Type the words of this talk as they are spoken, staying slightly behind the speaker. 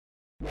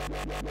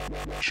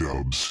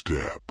Chub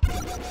Step.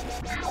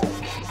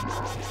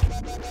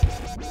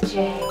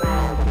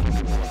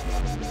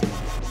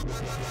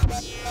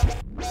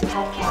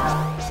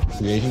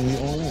 Creating the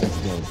oil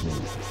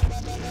development.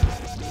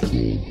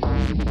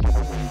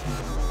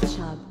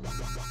 Chub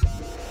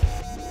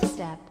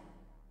Step.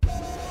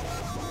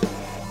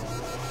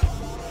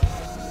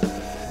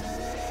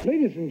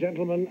 Ladies and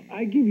gentlemen,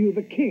 I give you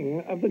the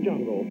king of the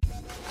jungle.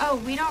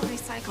 Oh, we don't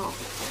recycle.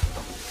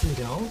 You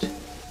don't?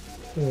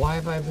 Why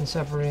have I been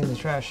separating the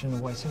trash into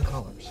whites and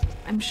colors?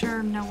 I'm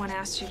sure no one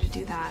asked you to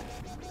do that.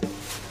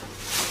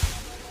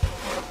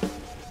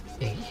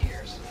 8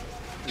 years.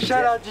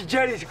 Shout out to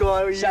Jetty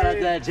Squad. Shout out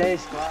to that J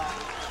Squad.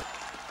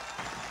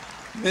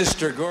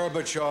 Mr.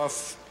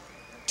 Gorbachev,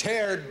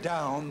 tear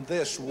down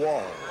this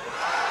wall.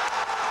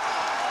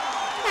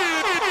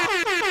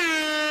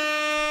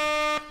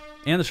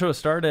 And the show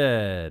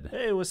started.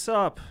 Hey, what's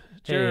up?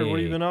 Jared, what have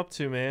you Hey. been up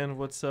to, man?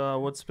 What's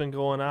been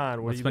going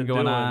on? What's been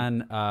going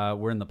on?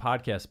 We're in the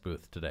podcast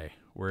booth today.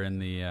 We're in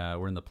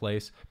the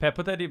place. Pat,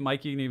 put that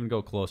mic. You can even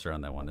go closer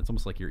on that one. It's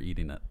almost like you're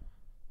eating it.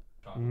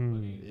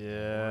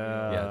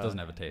 Yeah, it doesn't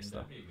have a taste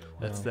though.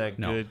 That's that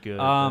No. good.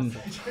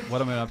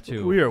 What am I up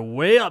to? We are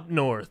way up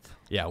north.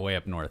 Yeah, way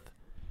up north.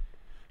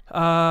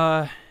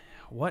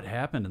 What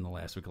happened in the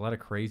last week? A lot of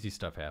crazy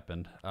stuff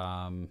happened.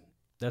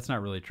 That's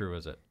not really true,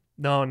 is it?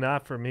 No,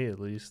 not for me at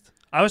least.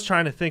 I was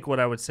trying to think what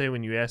I would say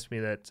when you asked me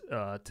that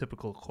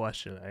typical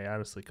question. I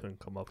honestly couldn't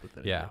come up with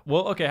it. Yeah.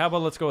 Well, okay. How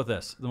about let's go with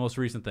this? The most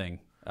recent thing.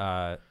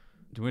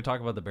 Do we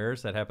talk about the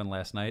Bears that happened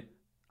last night?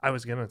 I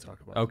was gonna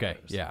talk about. Okay.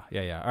 the Bears.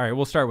 Yeah. All right.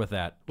 We'll start with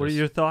that. What are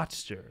your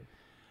thoughts, Jared?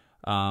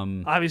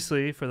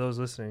 Obviously, for those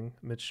listening,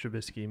 Mitch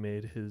Trubisky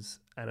made his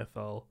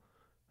NFL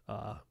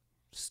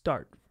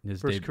start.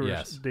 His first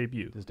career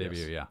debut. His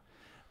debut. Yes.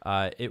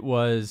 Yeah. It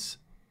was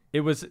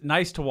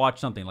nice to watch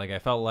something. Like I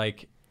felt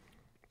like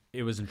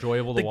it was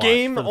enjoyable to watch. The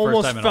game for the almost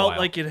first time in a felt while.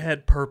 like it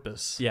had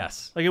purpose.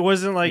 Yes. Like it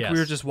wasn't like Yes. we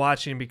were just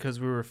watching because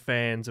we were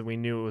fans and we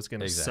knew it was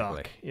going to Exactly.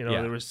 suck. You know,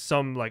 Yeah. there was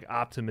some like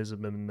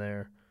optimism in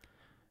there.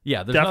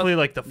 Yeah, there's Definitely no-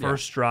 like the yeah.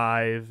 first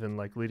drive and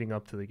like leading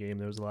up to the game,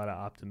 there was a lot of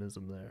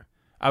optimism there.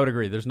 I would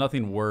agree. There's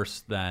nothing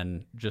worse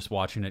than just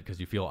watching it because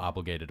you feel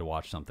obligated to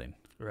watch something.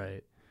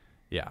 Right.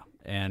 Yeah,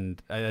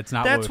 and it's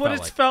not. That's what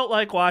it's it's felt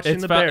like watching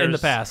It's the felt Bears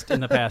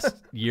in the past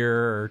year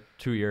or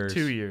 2 years.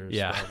 2 years.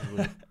 Yeah,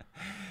 probably.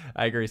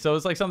 I agree. So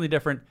it's like something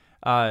different.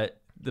 The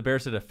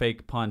Bears did a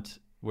fake punt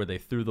where they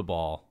threw the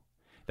ball.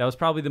 That was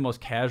probably the most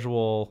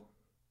casual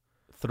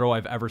throw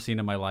I've ever seen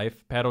in my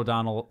life. Pat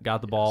O'Donnell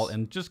got the ball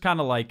and just kind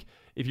of like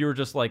if you were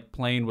just like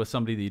playing with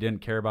somebody that you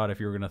didn't care about if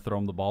you were going to throw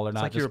him the ball or It's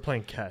not. like you were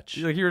playing catch.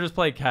 Like you were just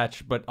playing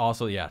catch, but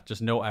also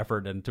just no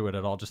effort into it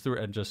at all. Just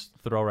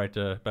throw right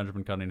to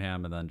Benjamin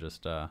Cunningham and then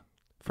just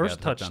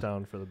First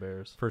touchdown for the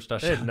Bears. First They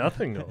touchdown. had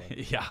nothing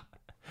going. Yeah.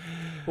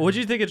 Well, what'd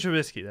you think of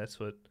Trubisky?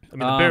 The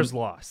Bears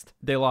lost.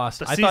 They lost.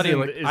 The I thought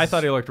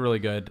season he looked really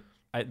good.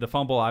 The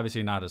fumble,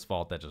 obviously not his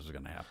fault. That just was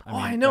going to happen.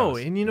 I know.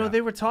 And,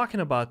 they were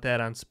talking about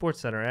that on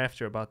SportsCenter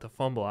after about the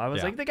fumble. I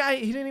was like, the guy,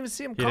 he didn't even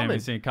see him coming. He didn't even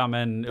see him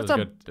coming.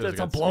 That's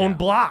a blown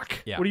block.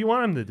 Yeah. What do you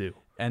want him to do?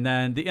 And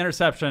then the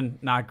interception,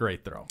 not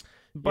great throw.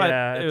 But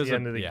at it was the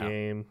end of the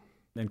game.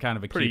 And kind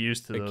of Pretty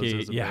used to those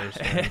as a Bears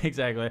fan.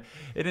 Exactly.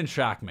 It didn't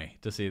shock me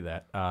to see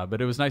that.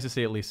 But it was nice to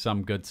see at least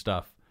some good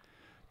stuff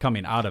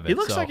coming out of it. He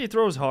looks like he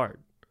throws hard.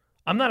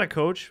 I'm not a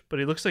coach, but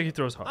he looks like he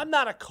throws hard. I'm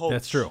not a coach.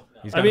 That's true.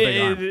 He's got a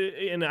big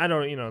arm. And I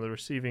don't, the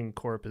receiving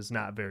corp is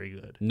not very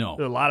good. No.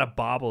 There are a lot of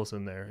bobbles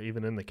in there,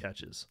 even in the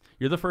catches.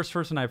 You're the first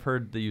person I've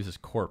heard that uses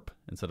corp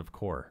instead of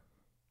core.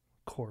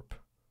 Corp.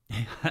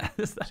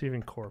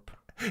 Receiving corp.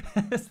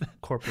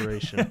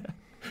 Corporation.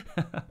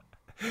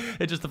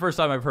 It's just the first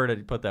time I've heard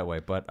it put that way,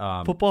 but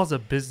football's a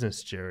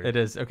business, Jared. It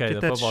is. Okay, Get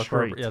the that football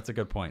straight. corp. Yeah, that's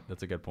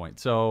a good point.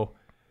 So,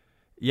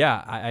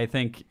 yeah, I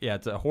think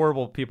it's a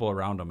horrible people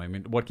around him. I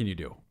mean, what can you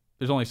do?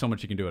 There's only so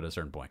much you can do at a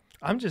certain point.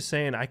 I'm just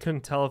saying I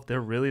couldn't tell if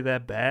they're really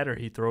that bad or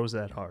he throws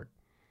that hard.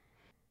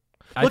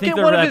 I think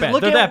they're that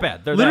bad. They're that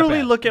bad. They're literally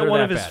that bad. look at They're one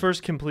that of his bad.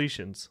 first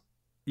completions.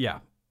 Yeah.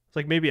 It's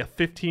like maybe a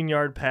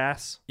 15-yard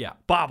pass. Yeah.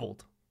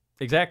 Bobbled.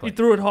 Exactly. He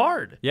threw it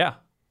hard. Yeah.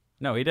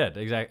 No, he did.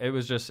 Exactly. It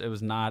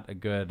was not a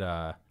good.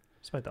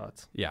 That's my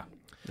thoughts. Yeah.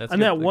 That's And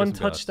good. that one Some good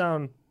thoughts.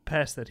 touchdown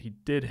pass that he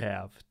did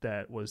have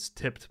that was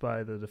tipped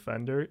by the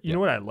defender. You know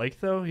what I like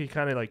though? He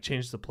kind of like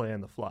changed the play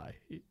on the fly.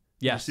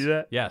 Yes. You see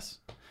that? Yes.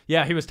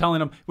 Yeah, he was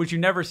telling him, which you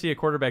never see a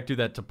quarterback do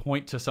that, to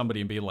point to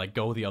somebody and be like,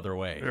 go the other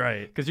way.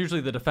 Right. Because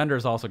usually the defender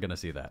is also going to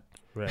see that.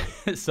 Right.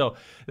 So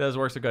those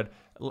works are good.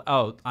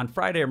 Oh, on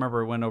Friday, I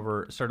remember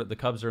the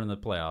Cubs are in the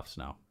playoffs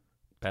now.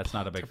 Pat's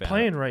not a big fan.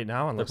 Playing right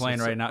now. They're playing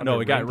right now.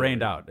 No, it got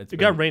rained out. It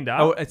got rained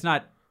out? Oh, it's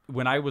not.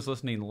 When I was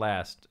listening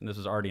last, and this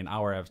was already an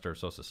hour after it was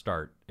supposed to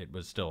start, it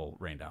was still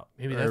rained out.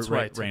 Maybe that's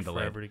why it rain took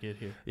delayed. forever to get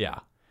here. Yeah.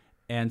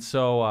 And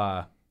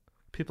so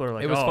people are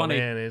like, it was oh funny.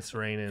 Man, it's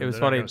raining. It was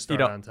They're not funny. gonna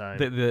start on time.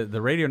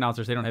 The radio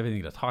announcers, they don't have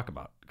anything to talk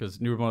about because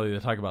normally they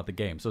talk about the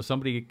game. So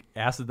somebody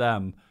asked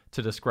them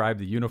to describe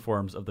the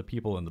uniforms of the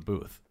people in the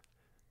booth.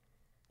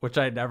 which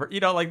I never,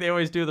 like they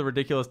always do the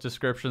ridiculous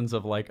descriptions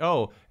of like,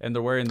 oh, and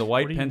they're wearing the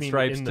white What do you mean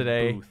pinstripes in the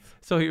today. booth?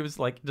 So he was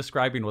like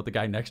describing what the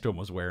guy next to him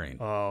was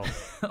wearing. Oh,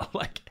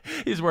 Like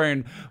he's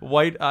wearing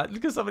white,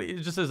 because somebody,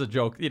 just as a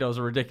joke, it was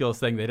a ridiculous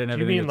thing. They didn't have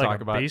do you anything mean to like talk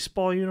a about.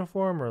 baseball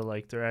uniform or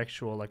like their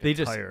actual like They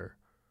just- attire?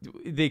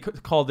 They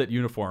called it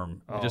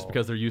uniform just Oh.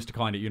 because they're used to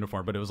calling it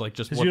uniform, but it was like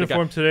just His what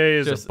uniform the guy, today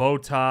is just- a bow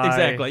tie.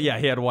 Exactly. Yeah,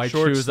 he had white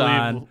short shoes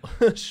on.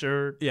 sleeve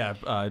shirt. Yeah,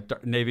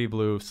 navy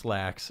blue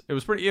slacks. It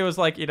was pretty. It was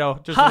like just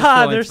in his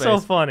Haha, filling they're so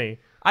space. funny.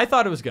 I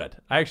thought it was good.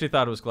 I actually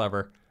thought it was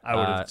clever. I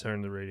would have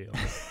turned the radio.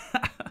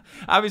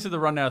 Obviously, the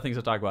rundown of things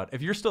to talk about.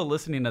 If you're still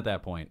listening at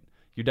that point,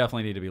 you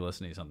definitely need to be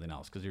listening to something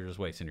else because you're just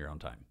wasting your own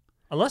time.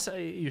 Unless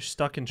you're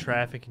stuck in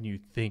traffic and you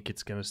think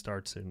it's going to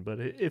start soon. But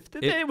if they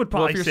It- would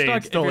well, probably if you're say stuck,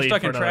 it's still if you're late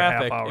stuck for in another half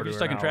traffic, hour if to you're an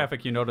stuck in hour.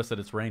 traffic, you notice that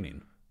it's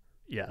raining,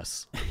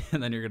 Yes.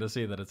 and then you're going to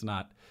see that it's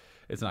not.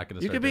 It's not going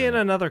to. You could be in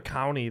another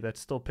county that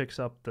still picks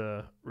up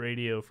the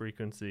radio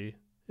frequency.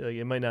 Like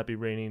it might not be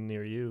raining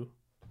near you.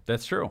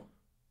 That's true.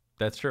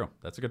 That's true.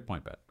 That's a good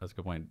point, Pat. That's a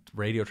good point.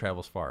 Radio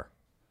travels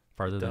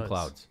farther than does.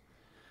 clouds.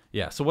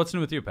 Yeah. So what's new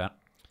with you, Pat?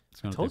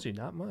 What's going on with Told you,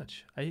 not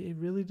much. I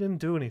really didn't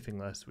do anything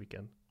last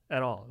weekend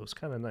at all. It was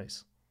kind of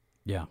nice.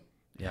 Yeah.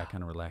 Yeah.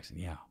 Kind of relaxing.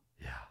 Yeah.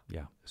 Yeah.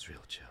 Yeah. It's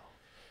real chill.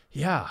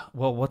 Yeah.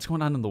 Well, what's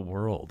going on in the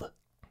world?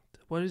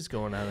 What is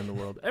going on in the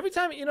world? Every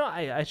time,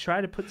 I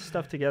try to put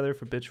stuff together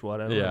for Bitch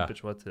What. I don't know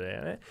Bitch What today.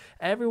 And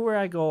everywhere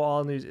I go,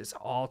 all news, it's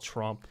all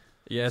Trump.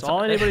 Yeah. It's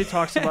all anybody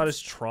talks about is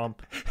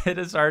Trump. It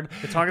is hard.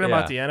 They're talking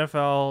about the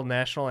NFL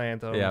national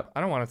anthem. Yeah.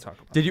 I don't want to talk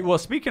about Did you? Well,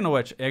 speaking of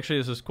which, actually,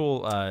 this is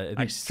cool. I think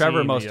I've Trevor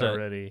seen most it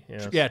already.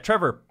 Yes. Yeah,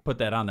 Trevor put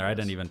that on there. I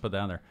didn't even put that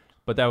on there.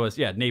 But that was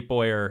Nate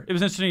Boyer. It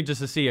was interesting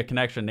just to see a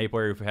connection. Nate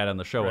Boyer, who we had on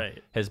the show,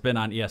 Right. has been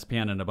on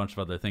ESPN and a bunch of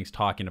other things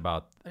talking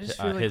about I just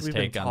feel like his we've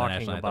take been on the talking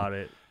national about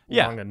anthem. it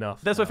long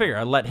enough. That's what I now, figure.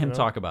 I let him you know?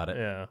 talk about it.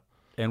 Yeah.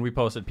 And we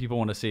posted. People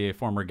want to see a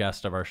former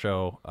guest of our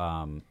show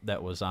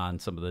that was on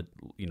some of the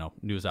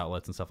news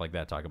outlets and stuff like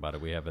that talk about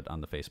it. We have it on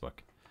the Facebook.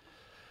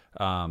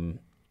 So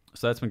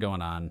that's been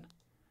going on.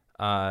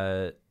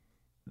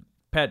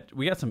 Pat,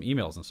 we got some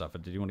emails and stuff.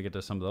 Did you want to get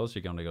to some of those? Or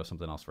you want to go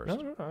something else first?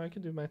 No, I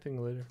can do my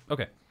thing later.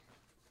 Okay.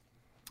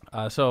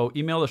 So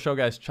email the show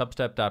guys,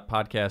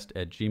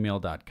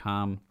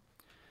 chubstep.podcast@gmail.com.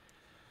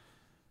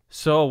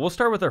 So we'll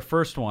start with our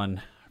first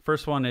one.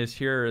 First one is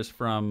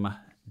from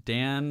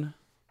Dan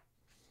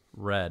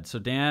Red. So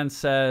Dan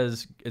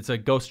says, it's a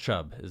Ghost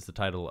Chub is the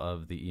title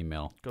of the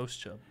email. Ghost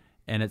Chub.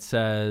 And it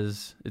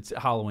says,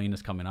 Halloween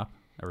is coming up.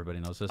 Everybody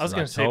knows this. I was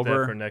going to save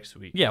that for next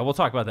week. Yeah, we'll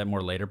talk about that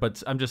more later.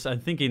 But I'm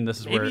thinking this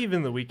is Maybe where,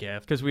 even the week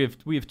after. because we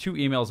have two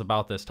emails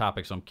about this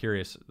topic. So I'm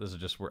curious. This is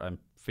just where I'm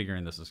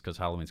figuring this is because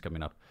Halloween's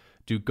coming up.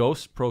 Do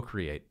ghosts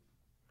procreate?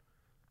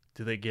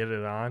 Do they get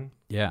it on?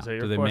 Yeah. Is that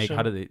your Do they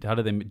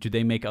question? do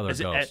they make other Is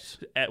it ghosts?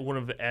 at one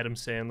of Adam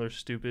Sandler's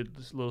stupid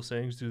little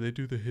sayings? Do they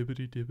do the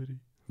hibbity dibbity?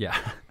 Yeah.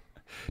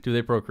 Do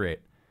they procreate?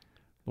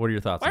 What are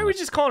your thoughts? Why on are we this?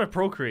 just calling it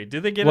procreate? Do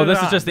they get Well, it this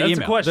on? is just the That's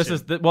email. The question. This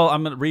is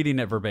I'm reading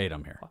it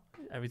verbatim here.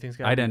 Everything's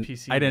got I to didn't. be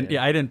PC. I didn't. man.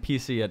 Yeah, I didn't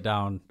PC it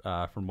down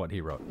from what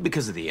he wrote.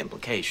 Because of the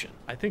implication.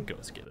 I think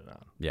ghosts get it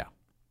on. Yeah.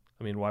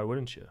 I mean, why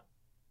wouldn't you?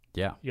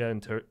 Yeah. You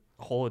got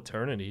whole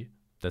eternity.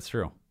 That's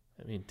true.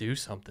 I mean, do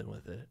something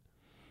with it.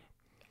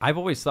 I've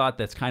always thought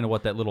that's kind of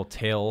what that little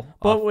tail.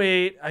 But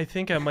wait, I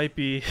think I might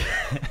be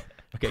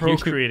Okay,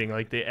 procreating.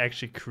 Like they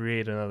actually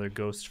create another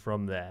ghost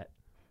from that.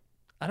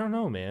 I don't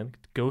know, man.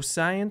 Ghost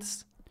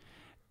science?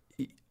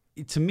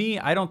 To me,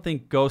 I don't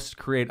think ghosts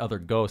create other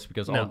ghosts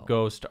because all No.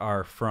 ghosts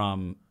are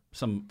from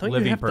some Don't you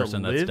living have to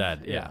person that's live?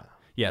 dead. Yeah. Yeah.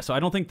 Yeah. So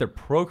I don't think they're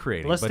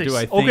procreating. Unless but they do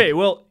I think? okay,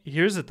 well,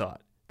 here's a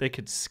thought. They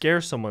could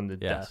scare someone to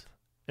Yes. death,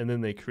 and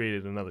then they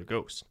created another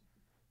ghost.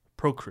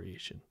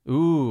 Procreation.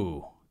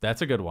 Ooh,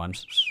 that's a good one.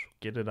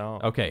 Get it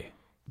on. Okay,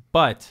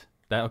 but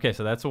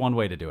so that's one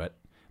way to do it.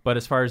 But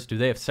as far as do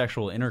they have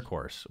sexual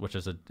intercourse, which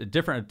is a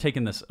different,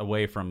 taking this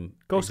away from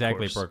Ghost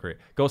exactly course. procreate.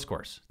 Ghost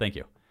course. Thank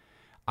you.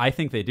 I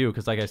think they do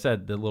because, like I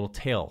said, the little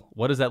tail.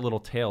 What is that little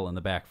tail in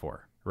the back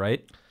for?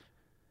 Right?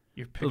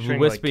 You're picturing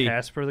wispy- like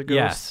Casper the ghost?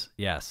 Yes,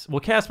 yes.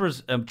 Well,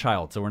 Casper's a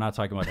child, so we're not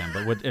talking about him.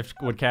 But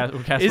would Casper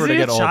Is to he a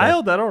get older?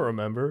 child? I don't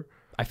remember.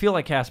 I feel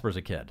like Casper's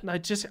a kid. I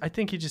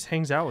think he just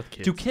hangs out with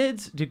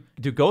kids.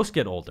 Do ghosts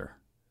get older?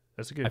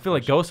 That's a good I feel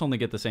like question. ghosts only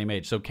get the same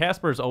age. So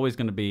Casper's always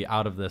going to be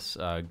out of this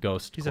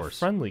ghost He's course. a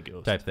friendly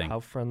ghost type thing. How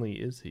friendly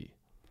is he?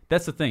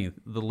 That's the thing.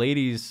 The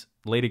lady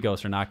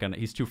ghosts are not going to.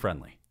 He's too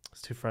friendly.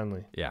 It's too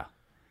friendly. Yeah.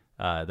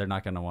 They're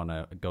not going to want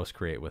to ghost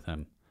create with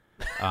him.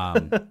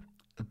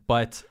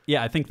 But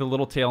yeah, I think the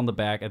little tail in the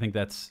back, I think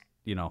that's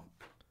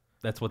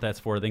what that's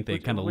for. I think they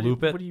kind of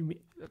loop it. What do you mean?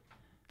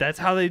 That's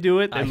how they do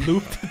it? They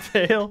loop the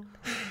tail?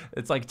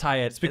 It's like tie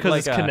it. It's because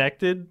like it's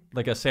connected?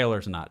 Like a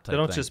sailor's knot type They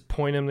don't thing. just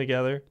point them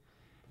together?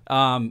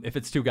 If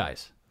it's two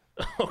guys.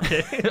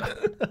 Okay.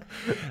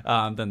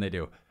 Then they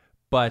do.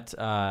 But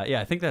yeah,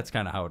 I think that's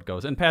kind of how it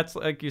goes. And Pat's,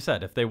 like you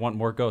said, if they want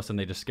more ghosts and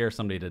they just scare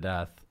somebody to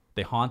death,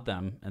 they haunt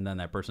them, and then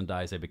that person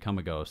dies, they become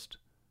a ghost.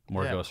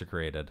 More Yeah. ghosts are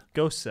created.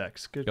 Ghost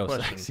sex. Good Ghost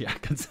question. sex. Yeah,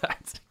 good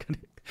sex.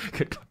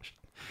 Good question.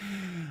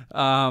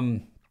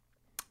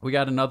 We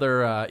got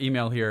another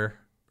email here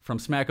from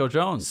Smacko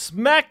Jones.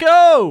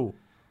 Smacko!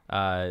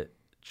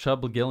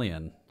 Chub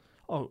Gillian.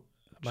 Oh,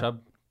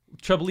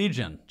 Chub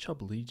Legion.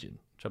 Chub Legion.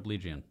 Chub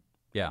Legion.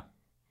 Yeah.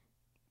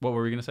 What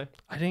were we gonna say?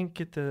 I didn't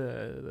get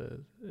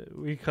the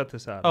we cut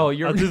this out. Oh,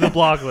 I'll do the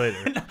blog later.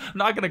 I'm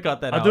not gonna cut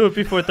that out. I'll do it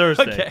before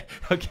Thursday.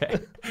 Okay.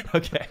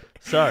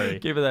 Sorry.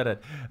 Give it that in.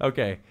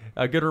 Okay.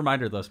 A good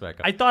reminder though, Smacko.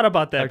 I thought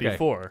about that Okay.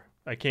 before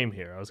I came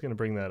here. I was gonna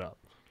bring that up.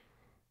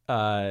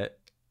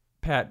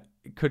 Pat,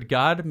 could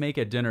God make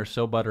a dinner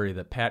so buttery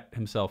that Pat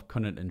himself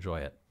couldn't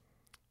enjoy it?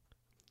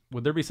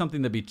 Would there be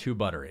something that'd be too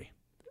buttery?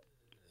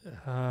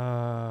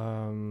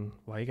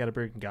 Why you got to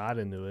bring God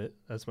into it?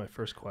 That's my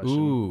first question.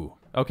 Ooh.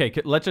 Okay,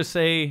 let's just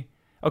say,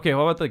 okay,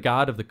 what about the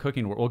God of the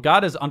cooking world? Well,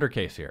 God is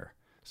undercase here.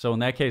 So in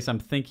that case, I'm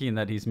thinking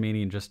that he's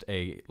meaning just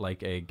a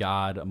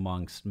God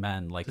amongst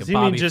men, like Does a he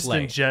Bobby mean just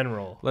Flay. in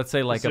general? Let's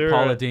say like Is a there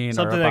Paula Deen or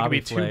something a that could Bobby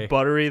be Flay. too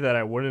buttery that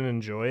I wouldn't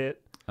enjoy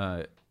it?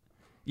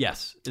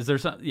 Yes. Is there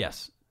some?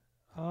 Yes.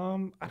 I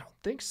don't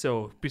think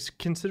so.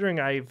 Considering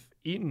I've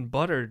eaten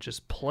butter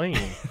just plain,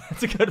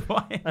 That's a good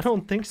point. I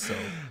don't think so.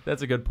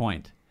 That's a good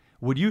point.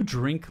 Would you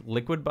drink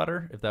liquid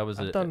butter if that was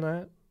I've done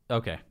that.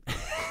 Okay.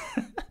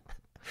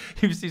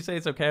 You say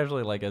it so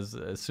casually, like as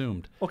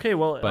assumed. Okay,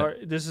 well,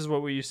 But- this is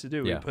what we used to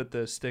do. Yeah. We put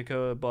the stick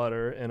of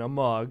butter in a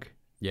mug.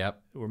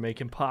 Yep. We're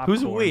making popcorn.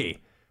 Who's we?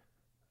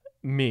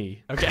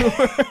 Me. Okay.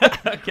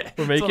 Okay.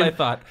 We're That's making. what I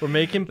thought. We're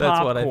making That's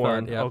popcorn. what I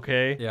thought. Yep.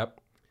 Okay.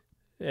 Yep.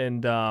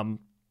 And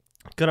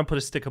gonna put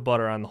a stick of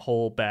butter on the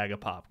whole bag of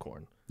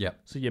popcorn. Yep.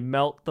 So you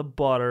melt the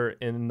butter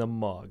in the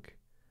mug,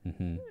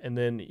 Mm-hmm. and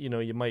then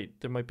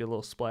there might be a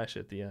little splash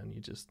at the end.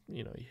 You just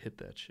you hit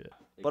that shit.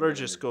 Butter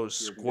just goes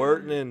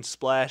squirting and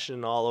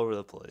splashing all over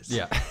the place.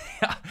 Yeah.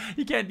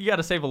 You got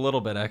to save a little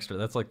bit extra.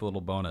 That's like the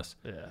little bonus.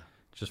 Yeah.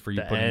 Just for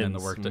you The putting in the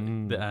ends. work.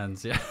 The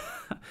ends. Yeah.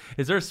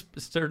 Is there a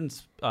certain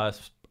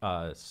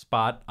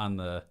spot on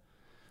the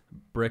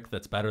brick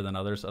that's better than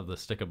others of the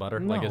stick of butter?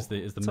 No. Like is the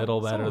It's middle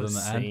all better the than the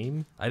same.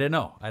 end? I didn't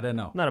know.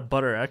 I'm not a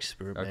butter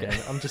expert, Okay.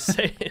 man. I'm just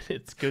saying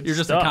it's good You're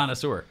just stuff. a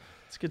connoisseur.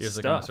 It's good You're just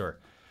a stuff. connoisseur.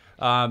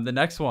 The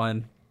next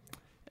one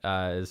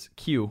is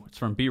Q. It's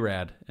from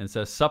B-Rad and it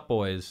says, "Sup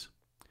boys,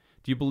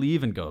 do you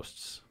believe in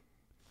ghosts?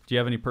 Do you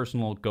have any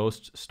personal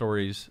ghost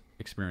stories,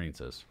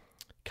 experiences?"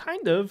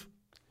 Kind of.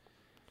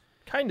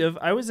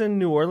 I was in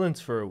New Orleans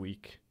for a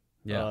week.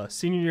 Yeah.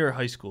 Senior year of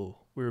high school.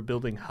 We were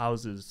building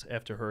houses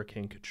after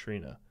Hurricane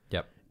Katrina.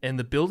 Yep. And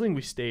the building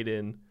we stayed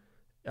in,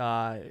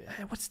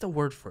 what's the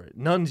word for it?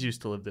 Nuns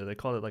used to live there. They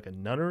called it like a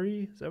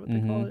nunnery. Is that what they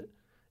call it?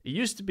 It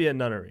used to be a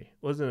nunnery.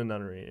 It wasn't a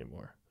nunnery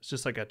anymore. It's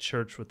just like a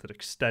church with an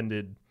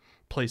extended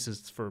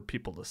places for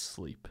people to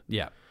sleep.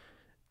 Yeah.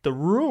 The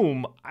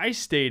room I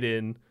stayed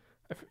in,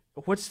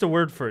 what's the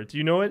word for it? Do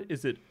you know it?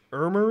 Is it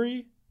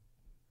armory?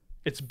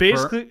 It's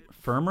basically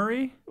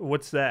Infirmary?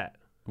 what's that?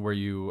 Where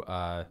you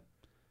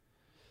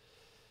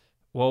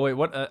well, wait,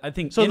 what? I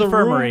think So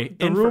infirmary.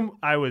 the room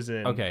I was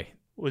in Okay.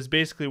 was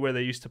basically where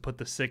they used to put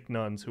the sick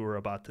nuns who were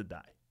about to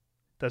die.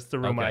 That's the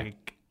room Okay.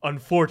 I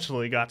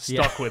unfortunately got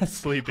stuck with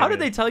sleeping. How did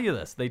they tell you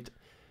this?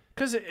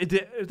 Because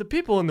the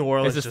people in New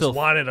Orleans Is it just still-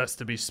 wanted us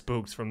to be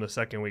spooked from the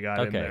second we got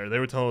in Okay. there. They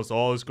were telling us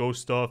all this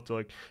ghost stuff. They're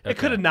like, it Okay.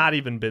 could have not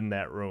even been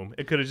that room.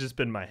 It could have just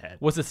been my head.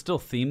 Was it still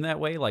themed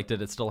that way? Like,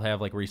 did it still have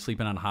like were you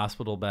sleeping on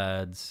hospital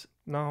beds?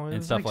 No, it and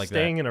was stuff like like that.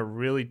 staying in a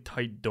really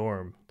tight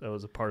dorm that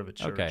was a part of a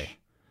church. Okay.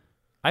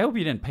 I hope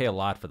you didn't pay a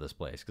lot for this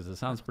place because it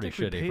sounds pretty I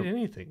don't think shitty. we paid for-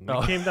 anything. Oh.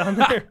 We came down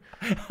there.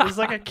 It was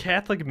like a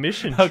Catholic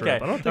mission trip. Okay, I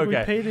don't think okay.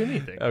 we paid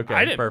anything. Okay,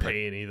 I didn't perfect.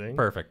 pay anything.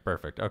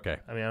 Perfect. Okay.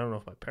 I mean, I don't know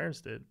if my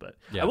parents did, but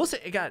Yeah. I will say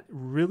it got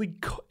really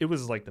it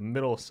was like the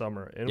middle of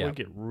summer, and it Yeah. would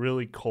get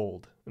really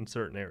cold in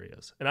certain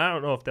areas. And I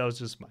don't know if that was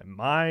just my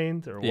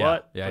mind or Yeah,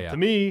 what, yeah, but yeah. to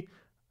me,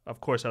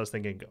 of course, I was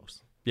thinking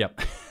ghosts.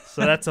 Yep.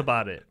 So that's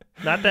about it.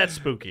 Not that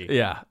spooky.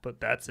 Yeah. But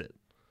that's it.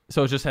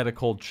 So it just had a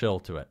cold chill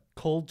to it.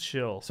 Cold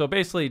chill. So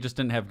basically, it just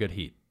didn't have good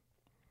heat.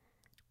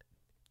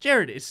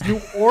 Jared, it's New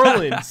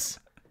Orleans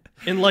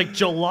in like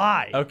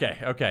July. Okay.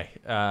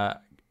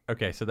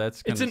 Okay. So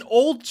that's It's an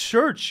old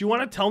church. You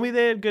want to tell me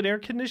they had good air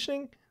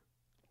conditioning?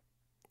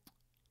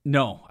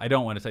 No, I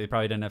don't want to say. They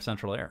probably didn't have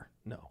central air.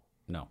 No.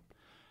 No.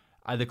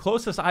 The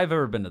closest I've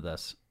ever been to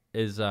this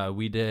is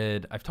we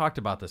did. I've talked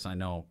about this. I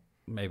know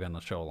maybe on the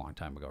show a long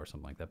time ago or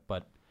something like that.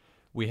 But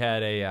we had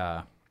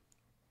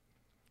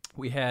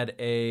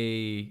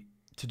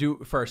to do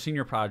for our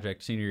senior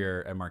project, senior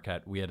year at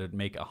Marquette. We had to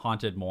make a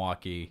haunted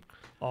Milwaukee.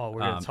 Oh,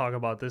 we're going to talk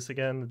about this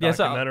again? The Yeah,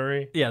 so-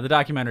 documentary? Yeah, the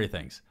documentary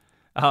things.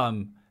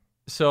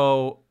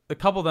 So a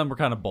couple of them were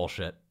kind of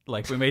bullshit.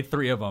 Like we made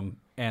 3 of them,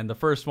 and the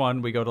first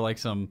one we go to like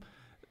some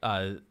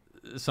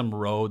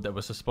road that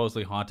was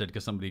supposedly haunted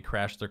because somebody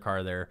crashed their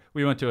car there.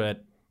 We went to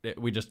it.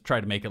 We just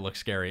tried to make it look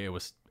scary. It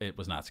was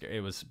not scary.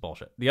 It was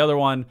bullshit. The other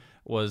one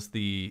was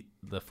the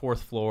 4th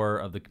floor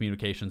of the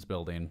communications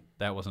building.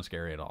 That wasn't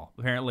scary at all.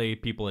 Apparently,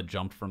 people had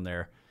jumped from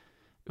there.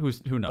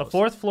 Who knows? The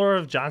 4th floor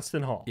of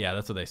Johnston Hall. Yeah,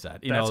 that's what they said.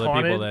 That's the people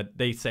haunted? that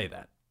they say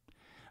that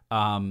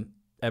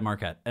at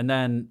Marquette. And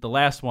then the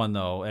last one,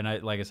 though,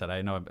 and like I said,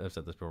 I know I've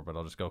said this before, but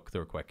I'll just go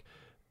through it quick.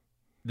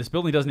 this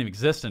building doesn't even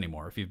exist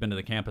anymore. If you've been to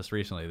the campus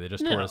recently, they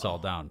just tore us all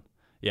down.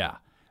 Yeah.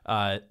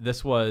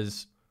 This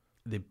was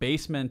the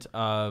basement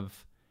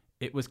of,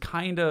 it was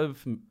kind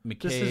of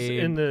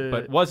McCabe,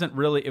 but wasn't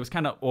really, it was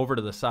kind of over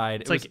to the side.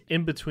 It's like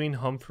in between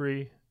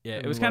Humphrey. Yeah,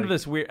 it was kind of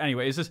this weird,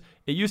 anyway, it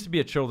used to be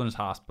a children's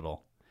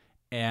hospital.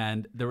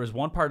 And there was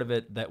one part of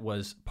it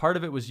part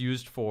of it was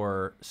used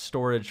for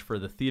storage for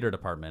the theater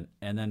department.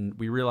 And then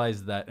we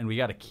realized that, and we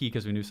got a key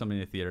because we knew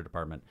somebody in the theater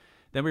department.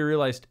 Then we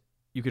realized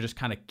you could just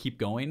kind of keep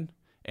going.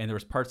 And there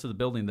was parts of the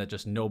building that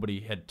just nobody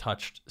had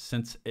touched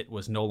since it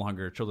was no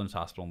longer a children's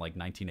hospital in like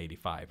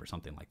 1985 or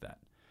something like that.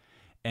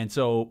 And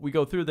so we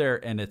go through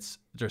there, and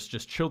there's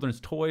just children's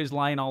toys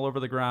lying all over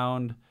the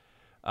ground.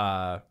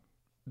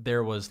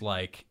 There was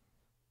like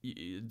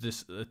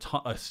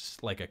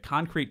like a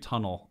concrete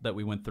tunnel that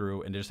we went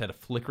through, and it just had a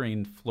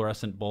flickering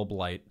fluorescent bulb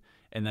light.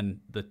 And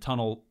then the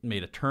tunnel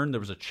made a turn. There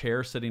was a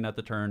chair sitting at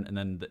the turn, and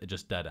then it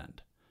just dead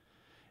end.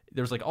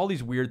 There was like all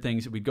these weird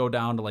things. We'd go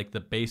down to like the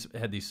base, it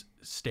had these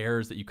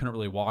stairs that you couldn't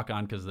really walk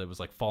on because it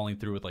was like falling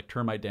through with like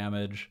termite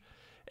damage.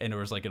 And there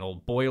was like an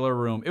old boiler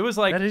room. It was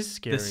like that is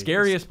scary. The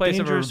scariest place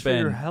I've ever been. For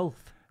your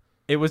health.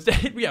 It was,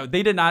 yeah,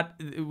 they did not,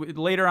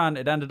 later on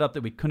it ended up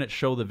that we couldn't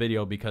show the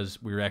video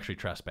because we were actually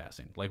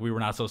trespassing. Like we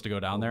were not supposed to go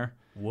down there.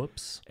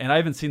 Whoops. And I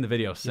haven't seen the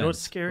video since. You know what's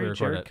scary?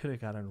 Jared could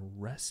have gotten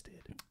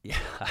arrested. Yeah.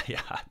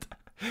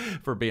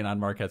 For being on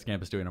Marquette's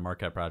campus doing a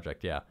Marquette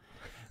project, yeah.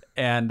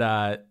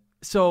 And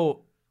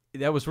so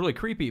that was really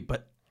creepy,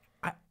 but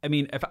I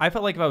mean, I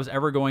felt like if I was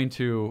ever going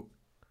to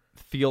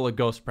feel a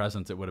ghost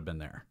presence, it would have been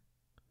there.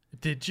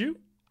 Did you?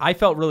 I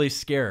felt really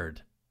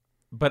scared,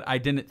 but I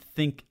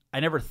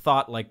never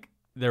thought like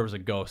there was a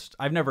ghost.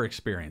 I've never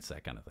experienced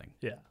that kind of thing.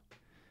 Yeah.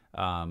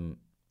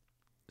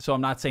 So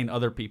I'm not saying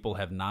other people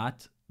have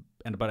not,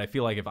 but I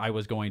feel like if I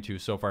was going to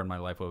so far in my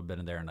life, I would have been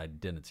in there and I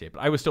didn't see it.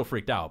 But I was still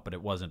freaked out, but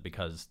it wasn't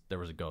because there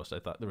was a ghost. I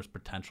thought there was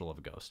potential of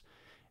a ghost.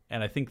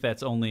 And I think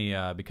that's only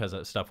because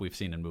of stuff we've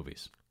seen in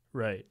movies.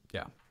 Right.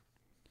 Yeah.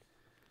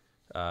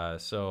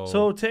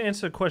 So to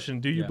answer the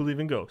question, do you believe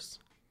in ghosts?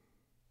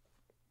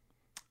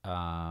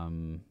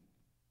 I'm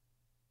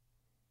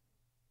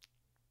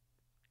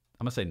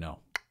gonna say no.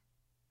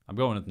 I'm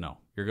going with no.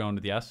 You're going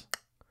with yes?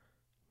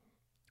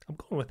 I'm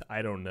going with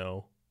I don't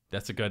know.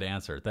 That's a good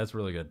answer. That's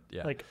really good.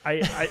 Yeah. Like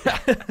I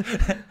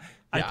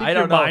think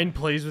your mind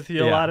plays with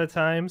you a lot of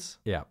times.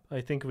 Yeah.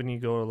 I think when you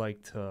go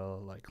like to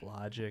like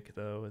logic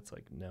though, it's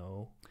like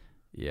no.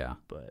 Yeah.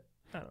 But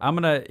I'm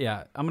gonna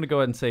go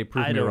ahead and say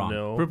prove me wrong.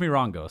 Know. Prove me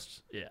wrong,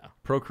 ghosts. Yeah.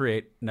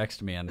 Procreate next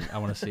to me, and I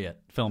want to see it.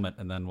 Film it,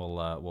 and then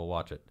we'll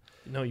watch it.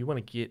 No, you want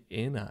to get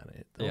in on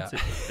it. Don't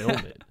sit and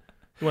film it.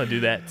 You want to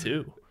do that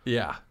too.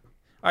 Yeah.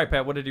 All right,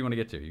 Pat. What did you want to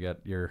get to? You got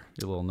your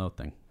little note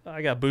thing.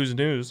 I got booze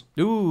news.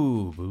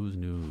 Ooh, booze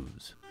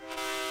news.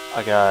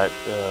 I got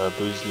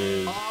booze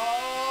news.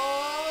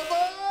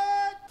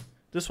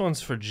 This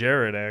one's for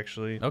Jared,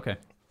 actually. Okay.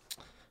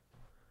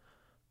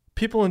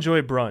 People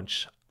enjoy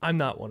brunch. I'm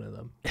not one of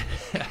them.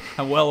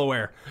 I'm well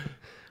aware.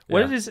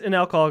 What is an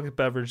alcoholic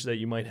beverage that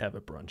you might have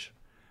at brunch?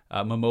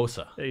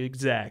 Mimosa.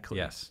 Exactly.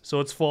 Yes. So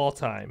it's fall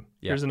time.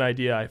 Yeah. Here's an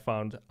idea I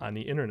found on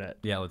the internet.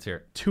 Yeah, let's hear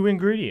it. 2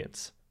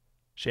 ingredients: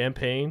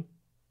 champagne,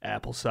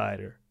 apple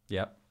cider.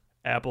 Yep.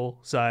 Apple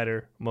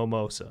cider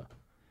mimosa.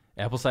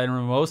 Apple cider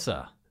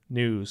mimosa.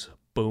 News.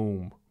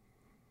 Boom.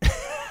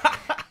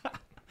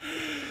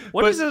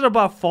 What is it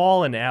about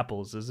fall and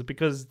apples? Is it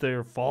because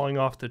they're falling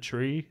off the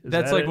tree?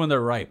 That's like when they're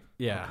ripe.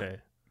 Yeah. Okay.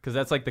 Because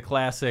that's like the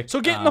classic.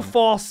 So get in the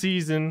fall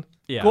season.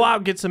 Yeah. Go out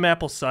and get some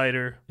apple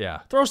cider.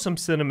 Yeah. Throw some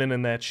cinnamon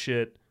in that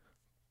shit.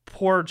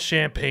 Pour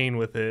champagne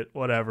with it.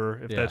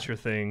 Whatever, if that's your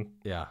thing.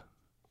 Yeah.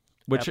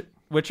 Which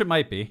it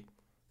might be.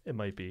 It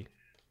might be.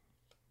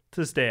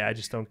 To this day, I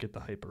just don't get the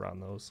hype around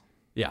those.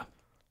 Yeah.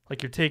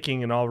 Like you're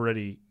taking an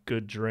already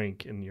good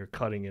drink and you're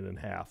cutting it in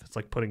half. It's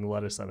like putting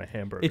lettuce on a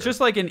hamburger. It's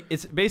just like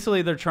it's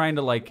basically they're trying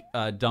to like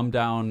dumb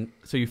down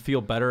so you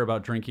feel better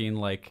about drinking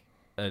like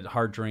a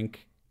hard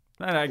drink.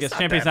 I guess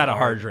champagne's not a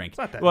hard drink. It's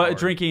not that well, hard.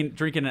 drinking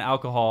an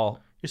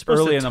alcohol you're supposed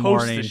early to in the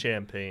toast morning. the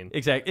champagne.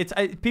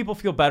 Exactly. People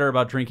feel better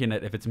about drinking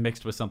it if it's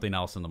mixed with something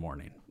else in the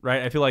morning,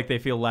 right? I feel like they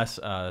feel less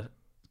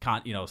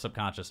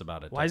subconscious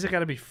about it. Why has it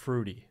got to be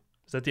fruity?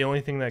 Is that the only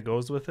thing that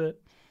goes with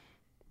it?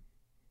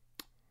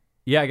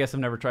 Yeah, I guess I've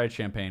never tried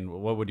champagne.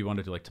 What would you want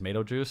to do? Like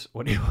tomato juice?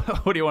 What do you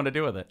want to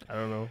do with it? I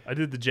don't know. I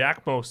did the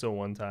Jack Moso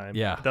one time.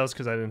 Yeah. But that was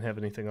because I didn't have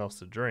anything else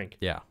to drink.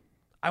 Yeah.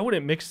 I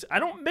don't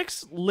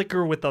mix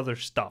liquor with other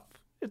stuff.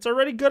 It's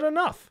already good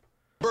enough.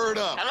 Bird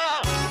up.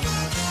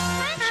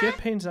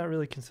 Champagne's not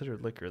really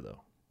considered liquor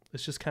though.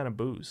 It's just kind of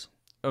booze.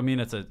 I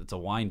mean, it's a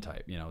wine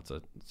type. You know, it's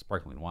a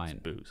sparkling wine. It's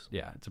booze.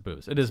 Yeah, it's a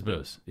booze. It is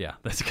booze. Yeah,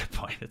 that's a good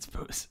point. It's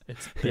booze.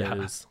 It's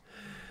booze.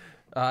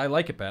 I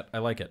like it, Pat. I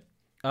like it.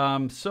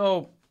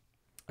 So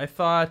I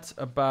thought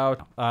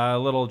about a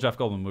little Jeff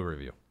Goldblum movie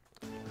review.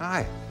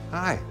 Hi.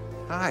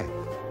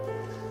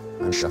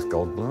 I'm Jeff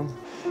Goldblum.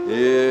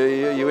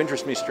 You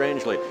interest me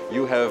strangely.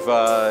 You've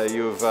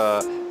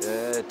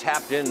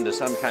tapped into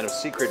some kind of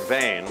secret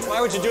vein.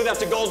 Why would you do that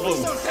to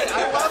Goldblum?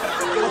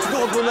 What's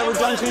Goldblum ever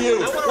done to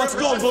you? What's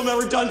Goldblum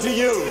ever done to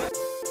you?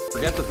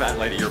 Forget the fat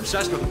lady. You're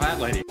obsessed with the fat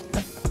lady.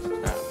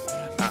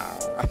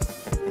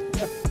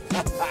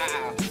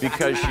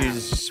 Because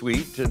she's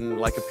sweet and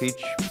like a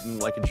peach,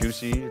 and like a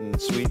juicy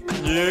and sweet.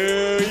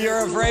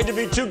 You're afraid to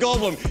be too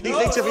Goldblum. He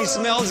thinks if he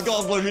smells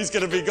Goldblum, he's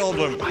gonna be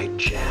Goldblum. By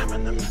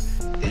jamming them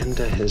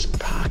into his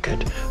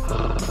pocket.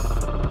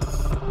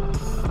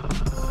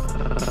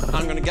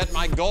 I'm gonna get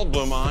my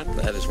Goldblum on.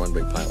 That is one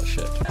big pile of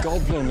shit.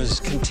 Goldblum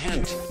is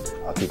content.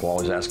 People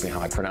always ask me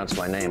how I pronounce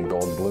my name,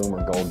 Goldblum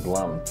or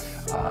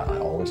Goldblum. I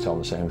always tell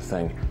them the same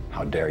thing.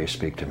 How dare you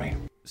speak to me?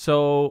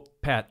 So,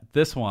 Pat,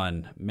 this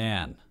one,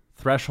 man,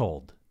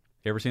 Threshold.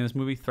 You ever seen this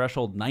movie?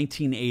 Threshold,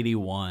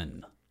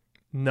 1981.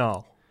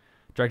 No.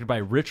 Directed by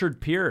Richard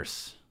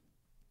Pierce.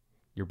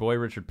 Your boy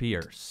Richard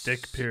Pierce.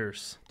 Dick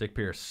Pierce. Dick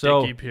Pierce.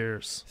 So, Dickie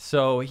Pierce.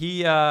 So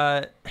he,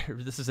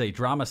 this is a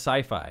drama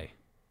sci-fi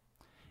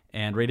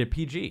and rated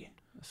PG,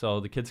 so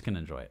the kids can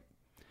enjoy it.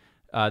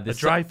 A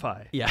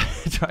dry-fi. Yeah,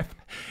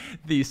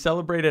 the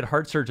celebrated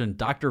heart surgeon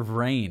Dr.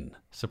 Vrain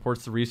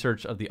supports the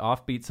research of the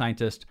offbeat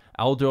scientist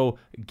Aldo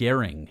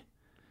Gehring,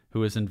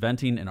 who is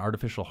inventing an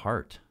artificial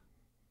heart.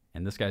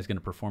 And this guy's going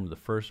to perform the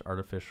first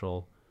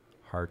artificial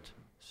heart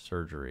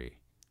surgery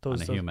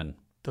on a human.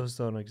 Those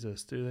don't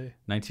exist, do they?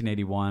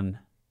 1981,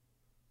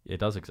 it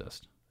does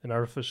exist. An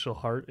artificial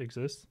heart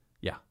exists?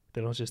 Yeah.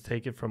 They don't just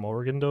take it from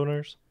organ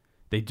donors?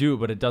 They do,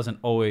 but it doesn't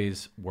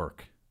always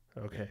work.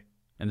 Okay.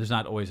 And there's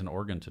not always an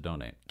organ to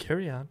donate.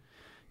 Carry on.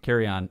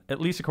 Carry on, at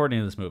least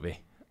according to this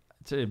movie.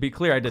 To be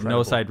clear, I did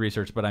no side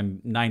research, but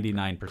I'm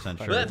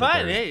 99% sure.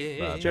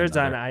 Fine. Jared's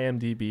on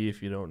IMDb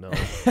if you don't know.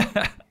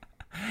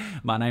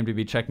 I'm on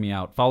IMDb. Check me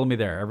out. Follow me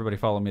there. Everybody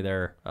follow me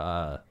there.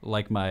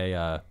 Like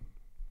my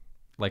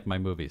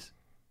movies.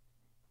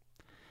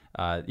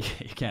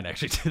 You can't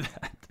actually do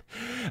that.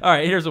 All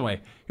right, here's the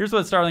way. Here's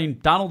what's starring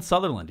Donald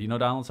Sutherland. Do you know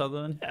Donald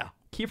Sutherland? Yeah.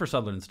 Kiefer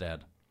Sutherland's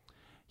dad.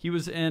 He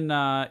was in.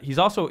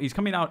 He's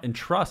coming out in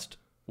Trust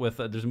with.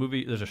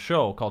 There's a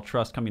show called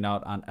Trust coming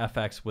out on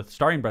FX with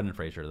starring Brendan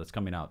Fraser that's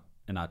coming out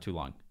in not too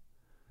long.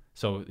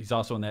 So he's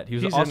also in that.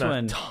 He's also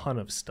in a ton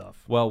of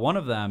stuff. Well, one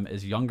of them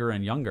is Younger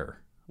and Younger,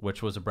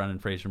 which was a Brendan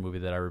Fraser movie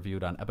that I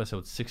reviewed on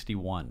episode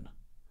 61.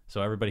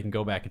 So everybody can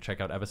go back and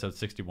check out episode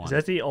 61. Is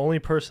that the only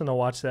person to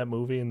watch that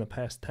movie in the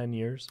past 10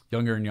 years?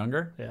 Younger and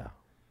Younger? Yeah.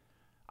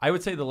 I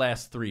would say the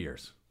last 3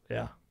 years.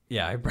 Yeah.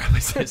 Yeah, I'd probably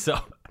say so.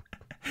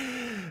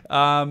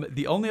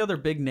 The only other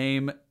big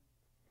name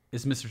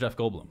is Mr. Jeff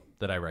Goldblum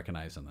that I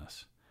recognize in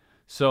this.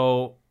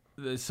 So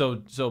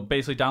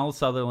basically Donald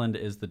Sutherland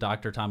is the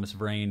Dr. Thomas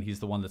Vrain.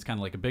 He's the one that's kind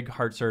of like a big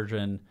heart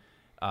surgeon.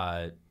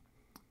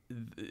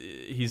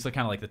 He's kind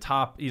of like the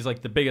top. He's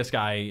like the biggest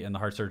guy in the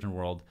heart surgeon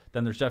world.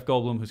 Then there's Jeff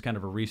Goldblum, who's kind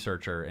of a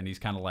researcher, and he's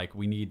kind of like,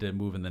 we need to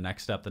move in the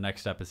next step. The next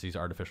step is these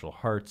artificial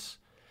hearts.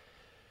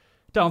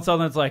 Donald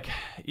Sutherland's like,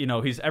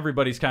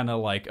 everybody's kind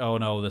of like, oh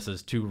no, this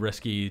is too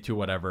risky, too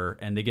whatever.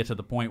 And they get to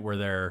the point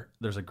where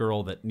there's a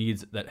girl that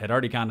had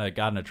already kind of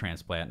gotten a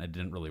transplant and it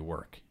didn't really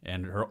work.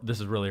 And this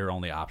is really her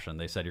only option.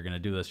 They said, you're going to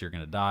do this, you're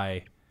going to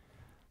die.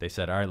 They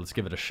said, all right, let's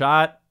give it a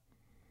shot.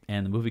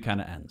 And the movie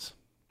kind of ends.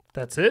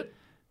 That's it?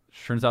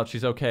 Turns out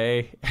she's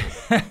okay.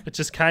 It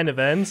just kind of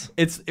ends?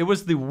 It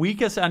was the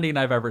weakest ending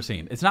I've ever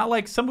seen. It's not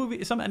like some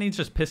endings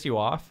just piss you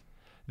off.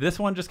 This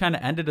one just kind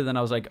of ended, and then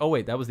I was like, oh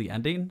wait, that was the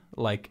ending?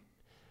 Like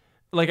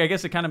I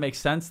guess it kind of makes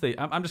sense.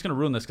 I'm just going to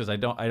ruin this because I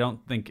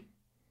don't think...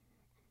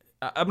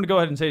 I'm going to go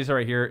ahead and say this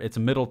right here. It's a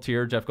middle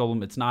tier, Jeff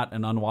Goldblum. It's not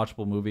an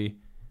unwatchable movie.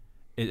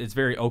 It's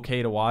very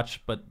okay to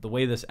watch, but the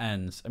way this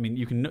ends, I mean,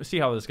 you can see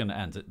how this is going to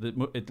end.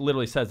 It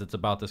literally says it's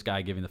about this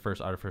guy giving the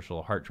first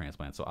artificial heart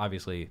transplant, so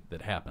obviously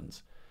that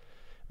happens.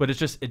 But it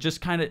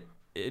just kind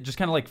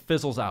of like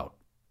fizzles out.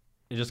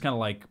 It just kind of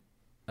like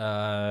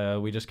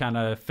we just kind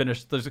of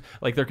finished.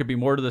 There could be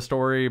more to the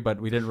story, but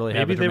we didn't really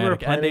have a dramatic they were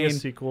planning ending. a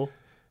sequel.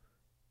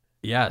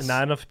 Yes.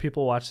 Not enough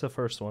people watched the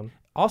first one.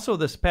 Also,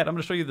 this, Pat, I'm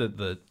going to show you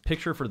the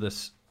picture for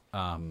this.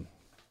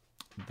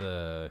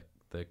 The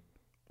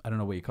I don't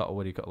know what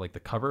do you call like the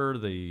cover,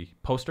 the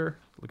poster.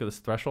 Look at this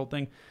Threshold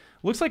thing.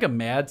 Looks like a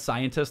mad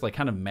scientist, like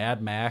kind of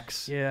Mad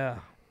Max. Yeah.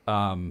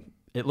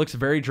 It looks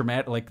very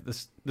dramatic. Like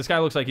this guy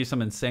looks like he's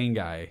some insane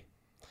guy.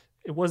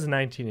 It was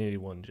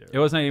 1981, Jared. It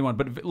was 1981,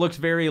 but it looks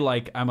very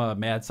like I'm a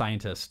mad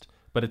scientist.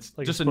 But it's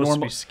like just it's a normal.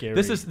 To be scary.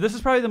 This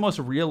is probably the most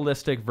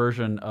realistic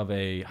version of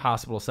a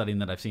hospital setting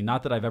that I've seen.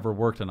 Not that I've ever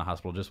worked in a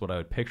hospital, just what I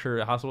would picture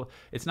a hospital.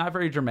 It's not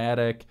very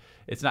dramatic.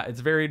 It's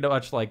very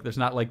much like there's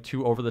not like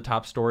too over the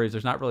top stories.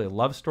 There's not really a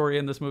love story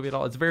in this movie at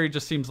all. It's very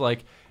just seems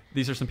like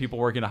these are some people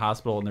working in a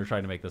hospital and they're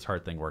trying to make this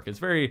heart thing work. It's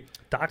very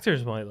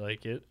doctors might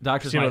like it.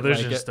 Doctors might like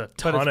it, but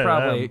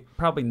it's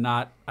probably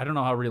not. I don't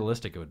know how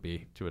realistic it would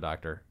be to a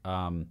doctor.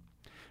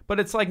 But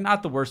it's like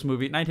not the worst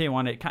movie.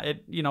 1981,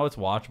 it's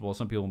watchable.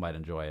 Some people might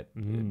enjoy it,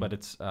 but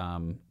it's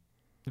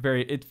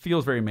it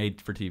feels very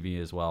made for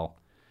TV as well.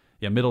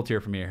 Yeah, middle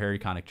tier for me, Harry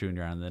Connick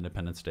Jr. on the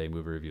Independence Day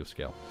movie review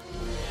scale.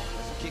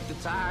 Kick the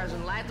tires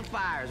and light the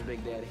fires,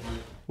 Big Daddy.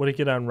 What do you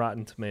get on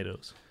Rotten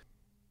Tomatoes?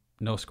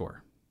 No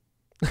score.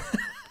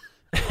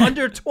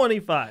 Under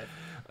 25.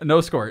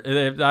 No score.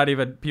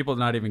 People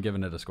not even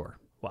giving it a score.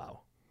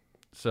 Wow.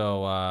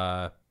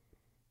 So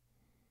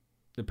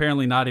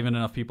apparently not even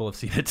enough people have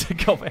seen it to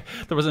go back.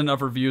 There wasn't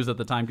enough reviews at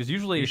the time because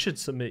usually you should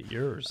submit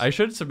yours. I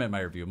should submit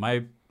my review.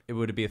 It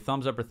would be a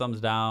thumbs up or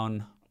thumbs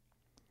down.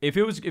 If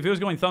it was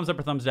going thumbs up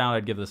or thumbs down,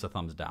 I'd give this a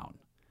thumbs down.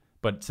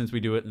 But since we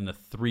do it in a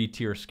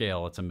 3-tier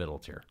scale, it's a middle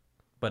tier.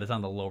 But it's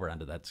on the lower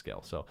end of that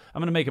scale. So I'm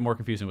going to make it more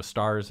confusing with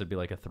stars. It'd be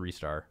like a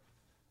 3-star.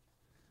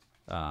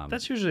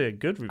 That's usually a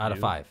good review. Out of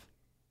 5.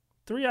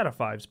 3 out of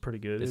 5 is pretty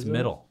good. It's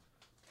middle.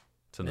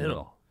 It's in the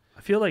middle. I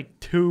feel like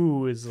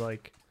 2 is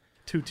like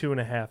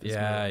 2.5 is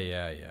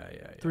Yeah.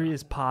 3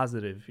 is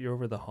positive. You're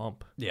over the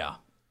hump. Yeah.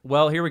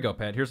 Well, here we go,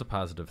 Pat. Here's a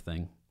positive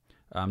thing.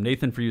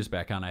 Nathan For You's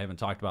back on. I haven't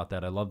talked about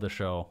that. I love the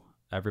show.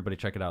 Everybody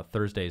check it out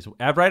Thursdays.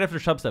 Right after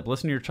Chub Step.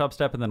 Listen to your Chub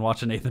Step and then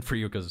watch a Nathan For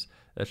You because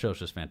that show's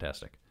just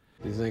fantastic.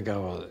 Do you think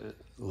I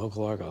look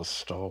like a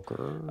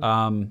stalker?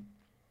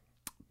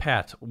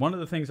 Pat, one of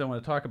the things I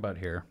want to talk about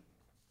here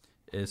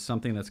is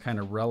something that's kind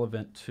of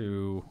relevant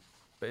to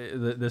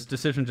this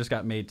decision just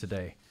got made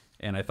today,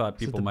 and I thought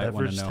people might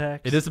want to know.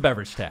 Tax? It is the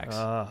beverage tax.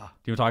 Do you want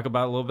to talk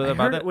about a little bit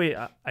about that? Wait,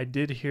 I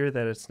did hear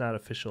that it's not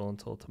official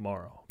until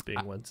tomorrow,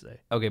 being Wednesday.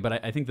 Okay,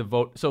 but I think the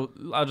vote. So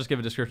I'll just give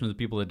a description to the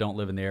people that don't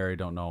live in the area,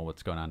 don't know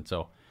what's going on.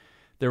 So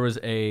there was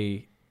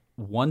a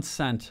 1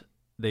 cent.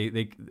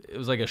 It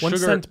was like a 1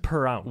 cent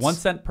per ounce. 1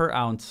 cent per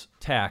ounce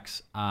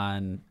tax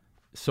on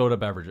soda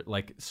beverages,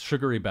 like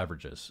sugary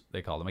beverages,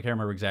 they call them. I can't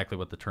remember exactly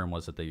what the term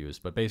was that they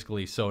used, but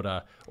basically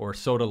soda or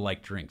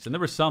soda-like drinks. And there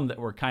were some that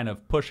were kind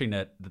of pushing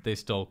it that they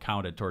still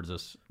counted towards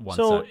this 1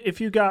 cent. So if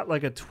you got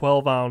like a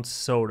 12-ounce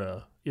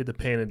soda, you had to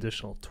pay an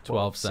additional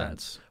 12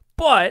 cents.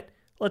 But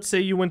let's say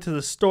you went to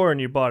the store and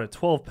you bought a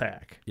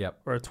 12-pack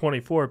or a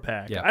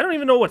 24-pack. Yep. I don't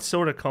even know what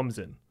soda comes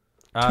in.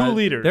 2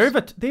 liters.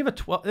 They have a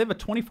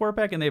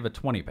 24-pack and they have a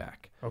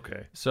 20-pack.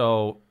 Okay.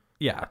 So,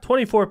 yeah.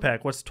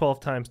 24-pack. What's 12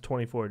 times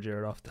 24,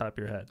 Jared, off the top of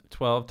your head?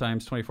 12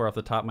 times 24 off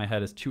the top of my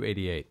head is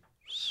 288.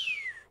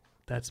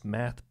 That's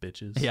math,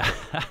 bitches. Yeah.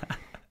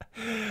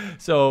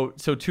 So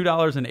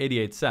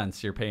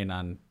 $2.88 you're paying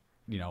on,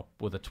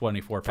 with a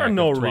 24-pack for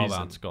no of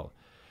 12-ounce gold.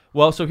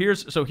 Well, so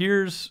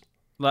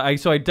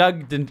I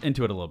dug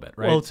into it a little bit,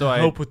 right? Well, to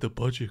help with the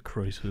budget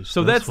crisis.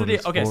 So that's the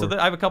deal. Okay, so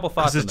I have a couple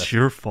thoughts on this. It's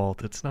your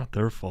fault. It's not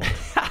their fault.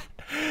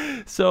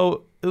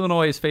 So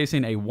Illinois is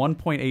facing a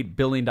 $1.8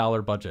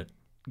 billion budget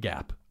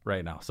gap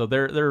right now. So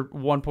they're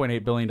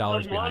 $1.8 billion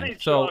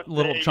behind. So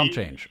little chump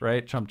change,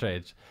 right? Chump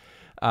change.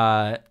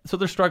 So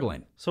they're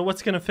struggling. So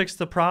what's going to fix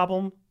the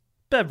problem?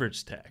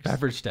 Beverage tax.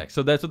 Beverage tax.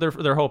 So that's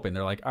what they're hoping.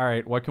 They're like, all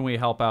right, what can we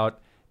help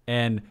out?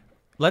 And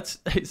let's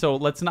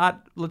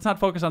not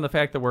focus on the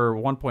fact that we're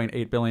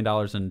 $1.8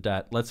 billion in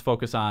debt. Let's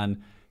focus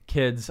on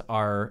kids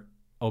are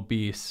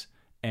obese,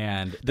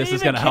 and this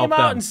is going to help them. They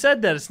came out and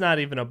said that it's not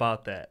even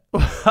about that.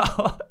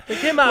 They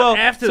came out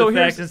after the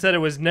fact and said it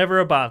was never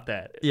about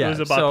that. Yeah, it was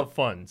about the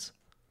funds.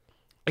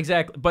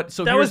 Exactly, but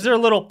so that was their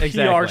little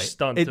PR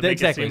stunt. To make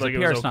exactly, it seem like a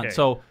PR it was stunt.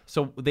 okay.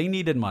 So they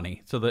needed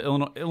money. So the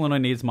Illinois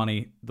needs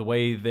money. The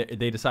way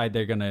they decide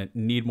they're going to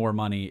need more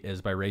money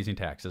is by raising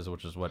taxes,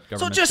 which is what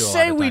governments do. So just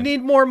say we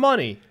need more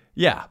money.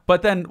 Yeah,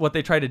 but then what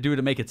they try to do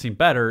to make it seem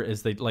better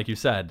is they, like you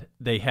said,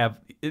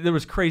 it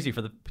was crazy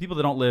for the people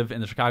that don't live in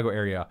the Chicago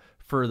area.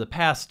 For the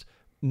past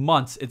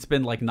months, it's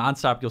been like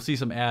nonstop. You'll see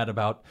some ad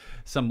about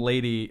some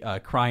lady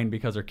crying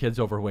because her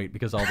kid's overweight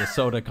because all the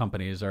soda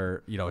companies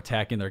are,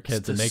 attacking their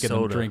kids and making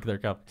them drink their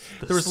cup.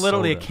 There was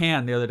literally a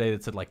can the other day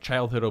that said like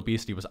childhood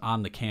obesity was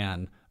on the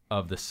can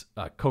of this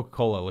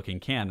Coca-Cola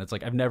looking can. It's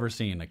like, I've never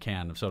seen a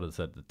can of soda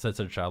that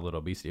said childhood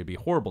obesity. It'd be a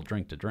horrible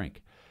drink to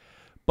drink.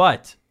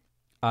 But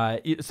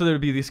so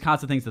there'd be these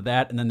constant things to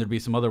that, and then there'd be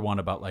some other one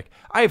about like,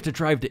 I have to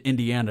drive to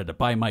Indiana to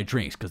buy my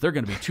drinks because they're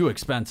going to be too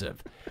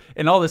expensive,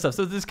 and all this stuff.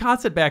 So this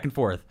constant back and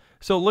forth.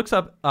 So it looks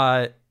up.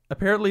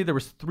 Apparently, there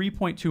was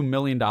 $3.2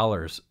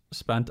 million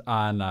spent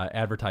on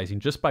advertising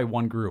just by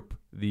one group,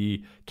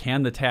 the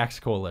Can the Tax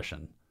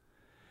Coalition.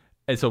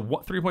 And so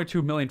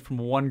 $3.2 million from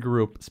one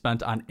group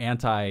spent on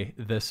anti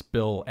this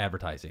bill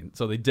advertising.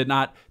 So they did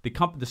not.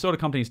 The soda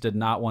companies did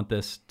not want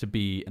this to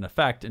be in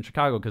effect in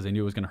Chicago because they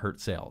knew it was going to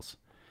hurt sales.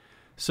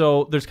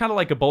 So there's kind of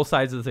like both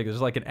sides of the thing.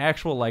 There's like an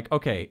actual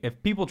okay,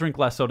 if people drink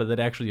less soda,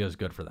 that actually is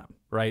good for them,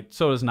 right?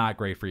 Soda's not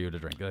great for you to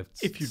drink.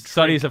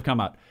 Studies have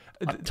come out.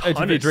 A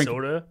ton of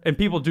soda, and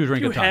people do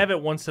drink. If you have it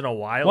once in a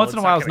while. Once in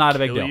a while is not a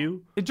big deal.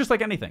 It's just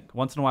like anything.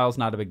 Once in a while is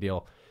not a big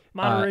deal.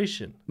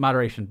 Moderation.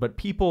 Moderation. But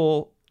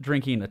people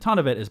drinking a ton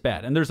of it is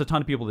bad, and there's a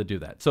ton of people that do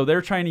that. So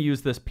they're trying to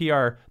use this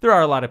PR. There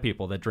are a lot of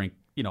people that drink.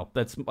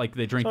 That's like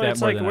they drink that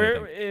more than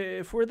anything.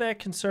 If we're that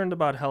concerned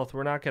about health,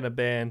 we're not going to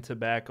ban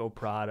tobacco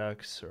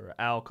products or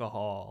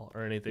alcohol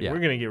or anything. Yeah.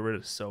 We're going to get rid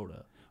of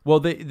soda. Well,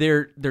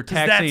 they're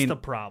taxing. That's the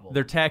problem.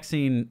 They're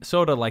taxing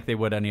soda like they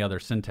would any other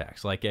sin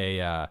tax, like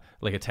a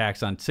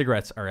tax on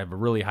cigarettes, or have a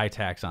really high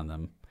tax on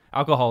them.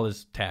 Alcohol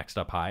is taxed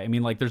up high. I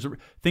mean, like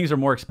things are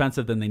more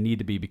expensive than they need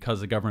to be because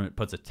the government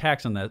puts a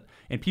tax on that,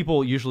 and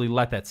people usually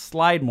let that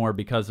slide more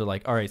because they're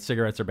like, all right,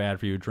 cigarettes are bad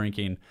for you,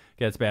 drinking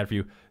gets bad for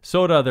you.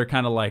 Soda, they're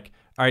kind of like,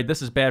 all right,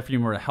 this is bad for you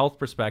from a health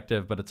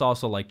perspective, but it's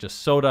also like just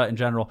soda in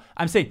general.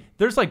 I'm saying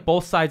there's like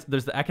both sides.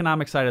 There's the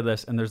economic side of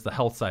this, and there's the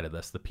health side of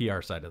this, the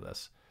PR side of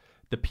this.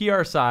 The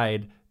PR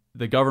side,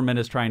 the government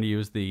is trying to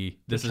use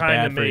this is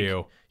bad for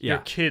you. Your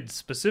kids,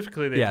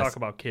 specifically, they talk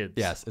about kids.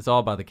 Yes, it's all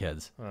about the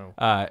kids.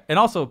 Oh. And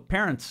also,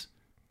 parents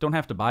don't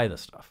have to buy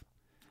this stuff.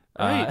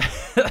 Right.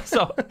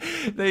 So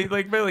they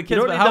like really kids. You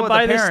don't but need how to about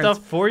buy the this parents?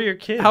 stuff for your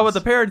kids. How about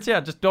the parents?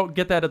 Yeah, just don't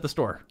get that at the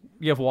store.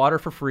 You have water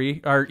for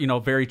free, or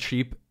very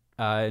cheap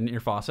in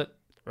your faucet.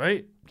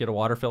 Right. Get a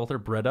water filter.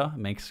 Brita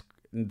makes.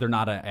 They're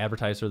not an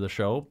advertiser of the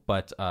show,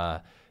 but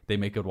they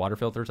make good water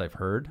filters. I've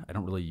heard. I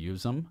don't really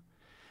use them.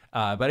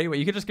 But anyway,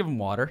 you could just give them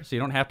water, so you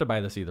don't have to buy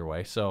this either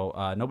way. So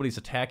nobody's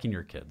attacking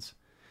your kids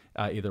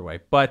either way.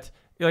 But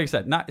like I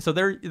said,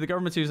 the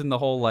government's using the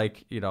whole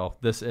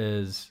this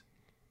is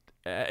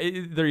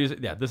they're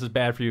using this is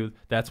bad for you.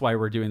 That's why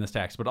we're doing this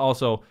tax. But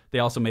also they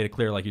also made it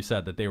clear, like you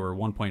said, that they were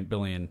 $1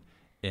 billion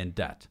in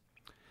debt.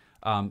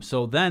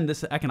 So then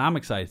this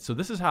economic side. So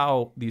this is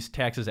how these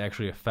taxes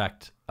actually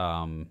affect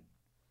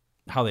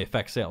how they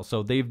affect sales.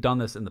 So they've done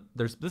this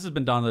this has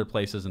been done other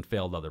places and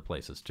failed other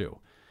places too.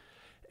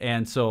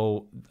 And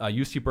so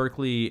UC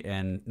Berkeley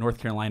and North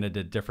Carolina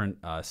did different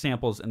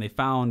samples, and they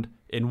found,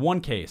 in one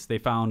case,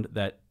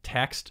 that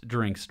taxed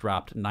drinks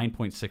dropped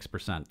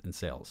 9.6% in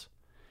sales.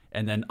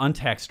 And then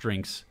untaxed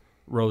drinks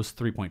rose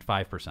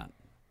 3.5%.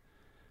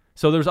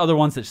 So there's other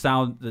ones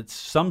that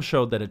some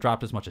showed that it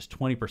dropped as much as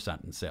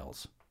 20% in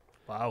sales.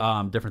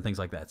 Wow. Different things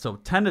like that. So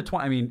 10 to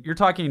 20, I mean, you're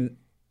talking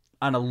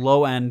on a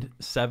low end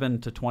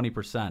 7 to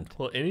 20%.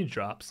 Well, any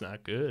drop's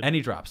not good.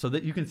 Any drop. So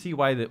that you can see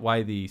why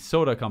the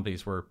soda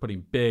companies were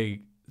putting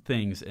big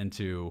things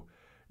into,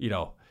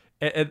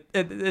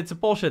 it's a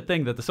bullshit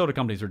thing that the soda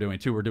companies were doing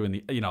too. We're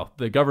doing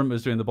the government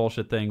was doing the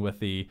bullshit thing with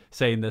the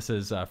saying this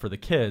is for the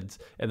kids,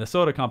 and the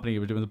soda company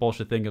was doing the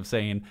bullshit thing of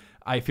saying,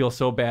 I feel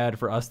so bad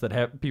for us that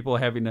have people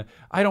having to,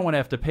 I don't want to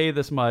have to pay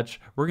this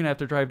much. We're going to have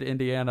to drive to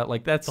Indiana.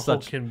 Like that's the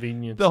such whole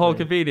convenience. The whole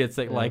convenience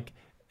thing. Yeah. Like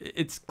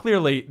it's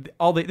clearly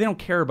they don't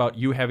care about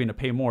you having to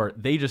pay more.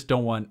 They just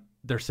don't want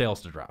their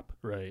sales to drop.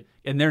 Right.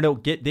 And they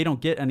don't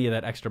get any of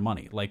that extra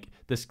money. Like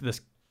this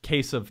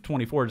case of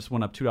 24 just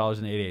went up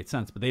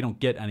 $2.88, but they don't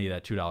get any of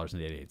that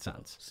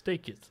 $2.88.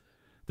 State gets it.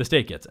 The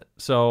state gets it.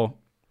 So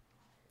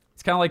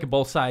it's kind of like a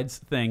both sides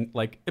thing.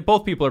 Like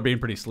both people are being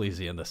pretty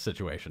sleazy in this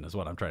situation is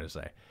what I'm trying to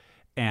say.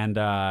 And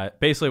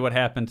basically what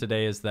happened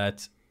today is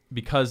that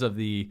because of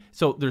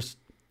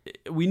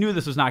we knew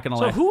this was not going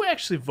to last. So who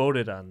actually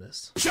voted on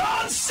this?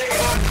 John Cena!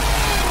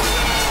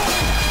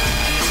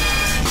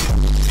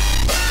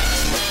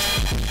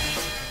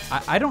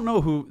 I don't know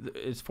who.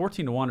 It's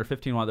 14-1 or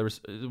 15-1. There was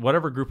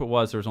whatever group it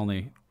was. There was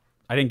only.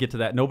 I didn't get to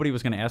that. Nobody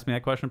was going to ask me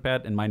that question,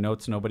 Pat. In my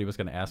notes, nobody was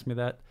going to ask me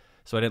that,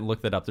 so I didn't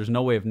look that up. There's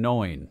no way of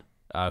knowing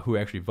who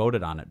actually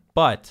voted on it,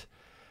 but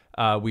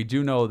we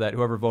do know that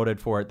whoever voted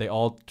for it, they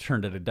all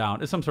turned it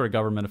down. It's some sort of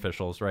government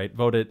officials, right?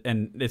 Voted,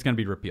 and it's going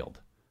to be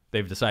repealed.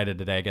 They've decided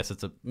today. I guess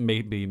it's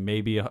maybe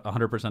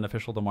 100%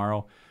 official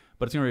tomorrow,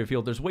 but it's going to be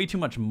repealed. There's way too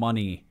much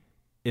money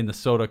in the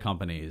soda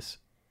companies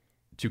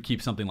to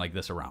keep something like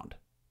this around.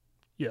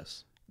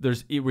 Yes.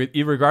 There's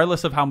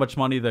regardless of how much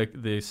money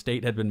the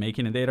state had been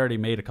making, and they'd already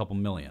made a couple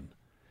million.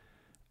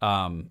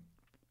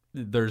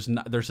 There's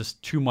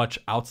just too much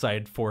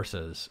outside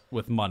forces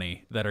with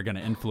money that are going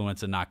to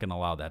influence and not going to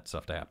allow that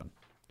stuff to happen.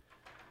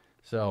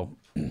 So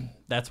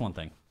that's one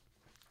thing.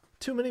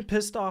 Too many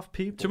pissed off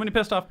people. Too many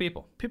pissed off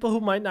people. People who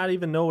might not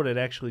even know what it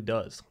actually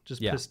does.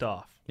 Just pissed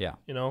off. Yeah.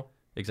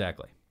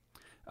 Exactly.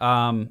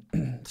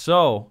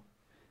 So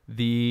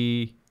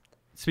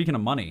speaking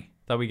of money,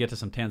 thought we'd get to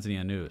some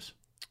Tanzania news.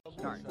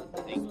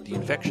 The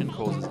infection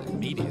causes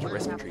immediate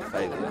respiratory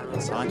failure,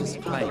 and scientists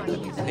claim that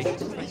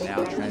mutations are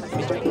now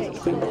transmitted.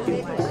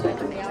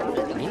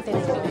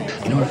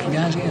 You know what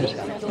Fugazi is?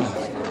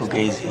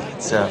 Fugazi,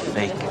 it's a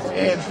fake.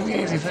 Yeah,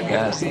 Fugazi,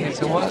 Fugazi, it's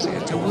a wazi,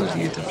 it's a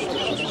woozy, it's a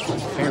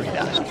fairy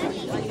dust.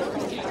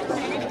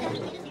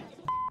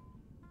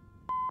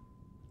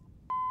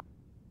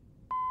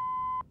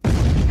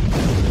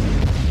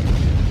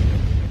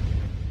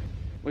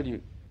 What are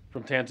you,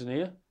 from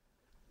Tanzania?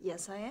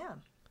 Yes, I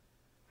am.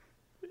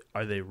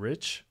 Are they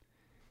rich?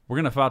 We're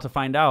about to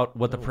find out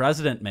what the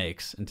president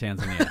makes in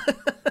Tanzania.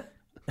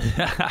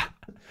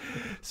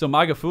 So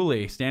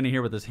Magufuli, standing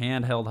here with his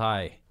hand held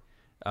high,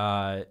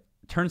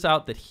 turns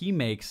out that he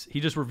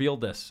just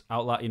revealed this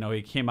out loud.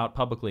 He came out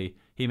publicly.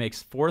 He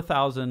makes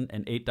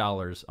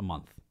 $4,008 a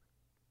month.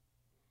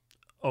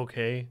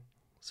 Okay.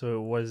 So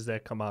what does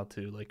that come out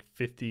to? Like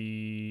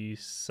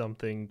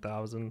 50-something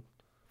thousand?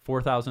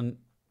 4,000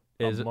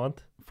 a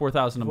month?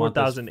 4,000 a month.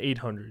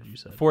 4,800, you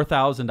said.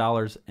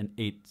 $4,000 and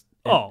 $8.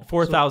 Oh,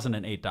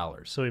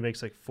 $4,008. So he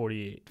makes like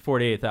 48.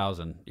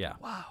 48,000. Yeah.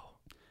 Wow.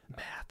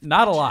 Math.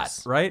 Not a lot,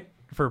 right,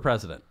 for a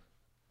president?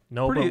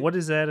 No, but what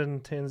is that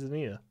in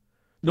Tanzania?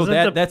 No,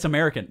 that's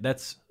American.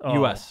 That's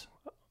U.S.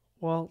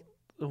 Well,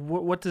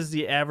 what does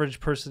the average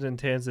person in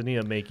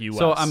Tanzania make U.S.?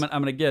 So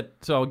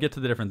I'll get to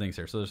the different things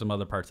here. So there's some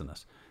other parts in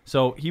this.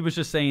 So he was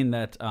just saying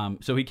that.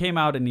 So he came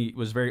out and he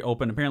was very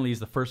open. Apparently, he's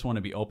the first one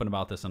to be open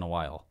about this in a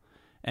while,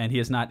 and he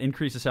has not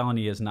increased the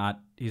salary.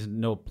 He's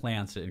no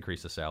plans to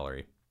increase the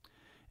salary.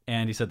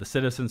 And he said the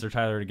citizens are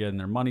tired of getting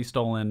their money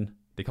stolen.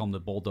 They call him the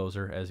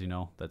bulldozer, as you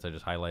know. I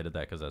just highlighted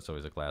that because that's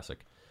always a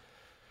classic.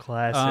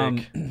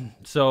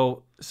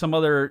 So some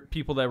other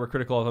people that were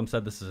critical of him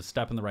said this is a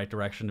step in the right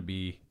direction to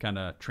be kind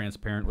of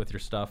transparent with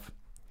your stuff.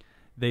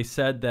 They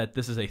said that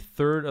this is a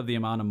third of the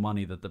amount of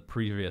money that the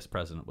previous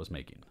president was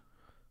making.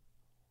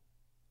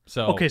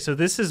 So okay, so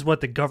this is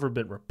what the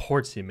government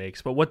reports he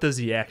makes, but what does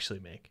he actually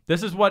make?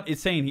 This is what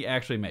it's saying he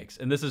actually makes,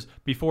 and this is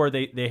before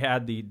they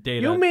had the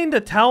data. You mean to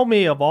tell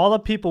me of all the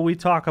people we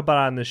talk about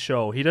on the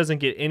show, he doesn't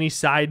get any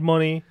side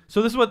money?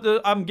 So this is what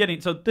I'm getting.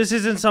 So this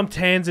isn't some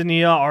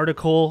Tanzania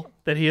article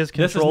that he has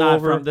control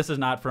over? This is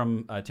not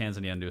from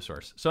Tanzania news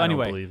source. So I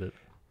anyway, don't believe it.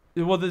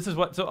 Well, this is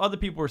what. So other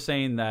people were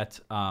saying that.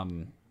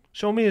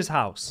 Show me his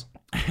house.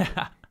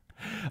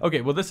 Okay,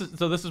 well, this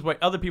is what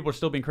other people are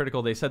still being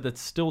critical. They said that's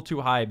still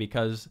too high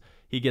because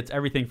he gets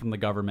everything from the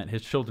government.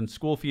 His children's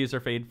school fees are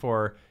paid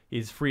for.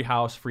 He's free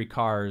house, free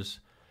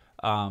cars.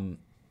 He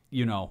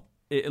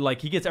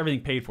gets everything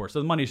paid for. So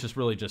the money's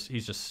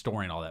he's just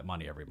storing all that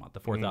money every month.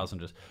 The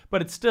 4,000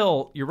 but it's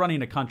still, you're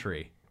running a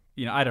country.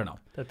 I don't know.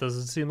 That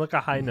doesn't seem like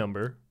a high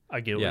number.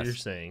 I get what you're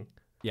saying.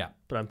 Yeah,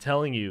 but I'm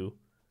telling you,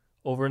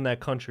 over in that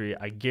country,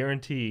 I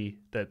guarantee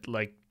that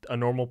like a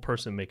normal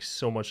person makes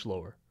so much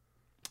lower.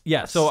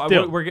 Yeah, so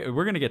we're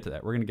going to get to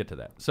that. We're going to get to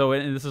that. So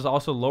and this is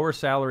also lower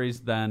salaries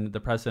than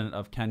the president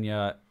of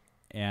Kenya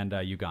and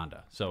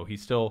Uganda. So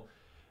he's still,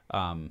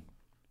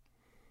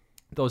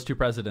 those two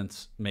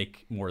presidents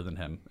make more than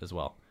him as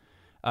well.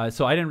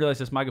 So I didn't realize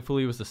this.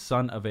 Magufuli was the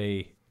son of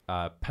a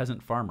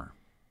peasant farmer.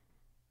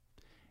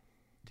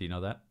 Do you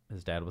know that?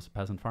 His dad was a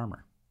peasant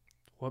farmer.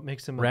 What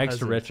makes him rags a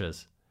to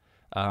riches?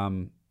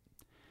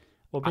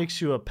 What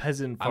makes you a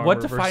peasant farmer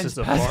what defines versus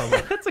a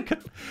farmer? That's a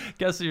good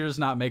guess. You're just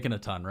not making a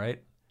ton,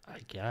 right? I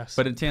guess.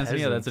 But in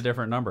Tanzania, that's a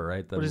different number,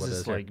 right? What is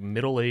this, like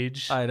Middle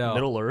Age? I know.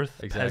 Middle Earth?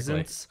 Exactly.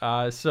 Peasants?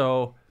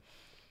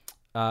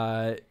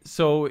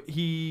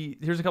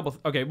 Here's a couple.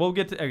 We'll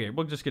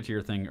just get to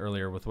your thing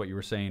earlier with what you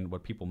were saying,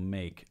 what people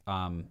make.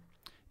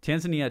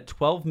 Tanzania,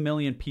 12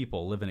 million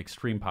people live in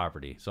extreme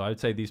poverty. So I would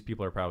say these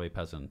people are probably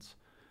peasants,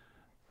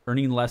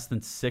 earning less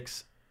than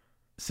 60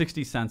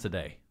 cents a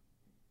day.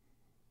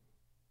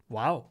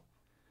 Wow.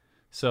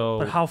 So,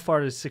 but how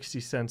far does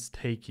 60 cents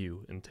take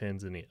you in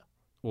Tanzania?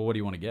 Well, what do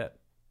you want to get?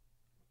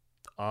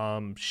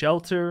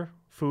 Shelter,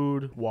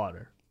 food,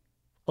 water.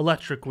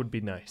 Electric would be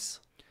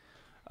nice.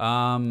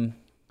 Turn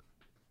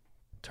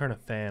a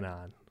fan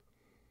on.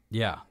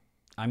 Yeah.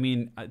 I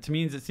mean, to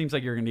me, it seems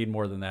like you're going to need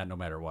more than that no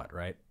matter what,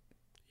 right?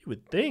 You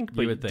would think,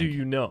 but do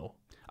you know?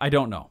 I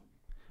don't know.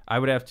 I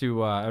would have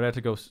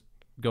to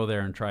go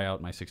there and try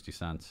out my 60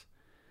 cents.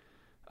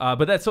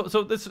 But that's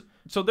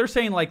so they're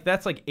saying like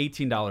that's like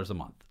 $18 a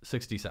month,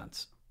 60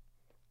 cents.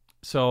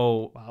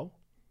 So wow.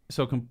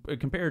 So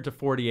compared to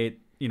 48,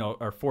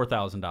 or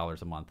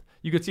 $4,000 a month,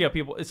 you could see how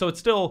people. So it's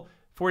still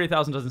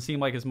 48,000 doesn't seem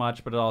like as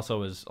much, but it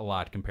also is a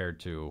lot compared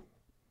to,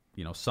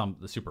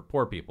 the super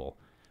poor people.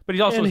 But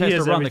he also has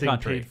to run the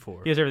country. Paid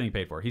for. He has everything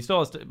paid for. He still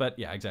has to. But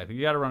yeah, exactly.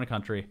 You got to run a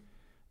country.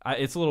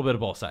 It's a little bit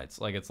of both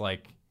sides. Like it's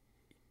like.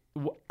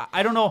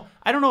 I don't know.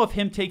 I don't know if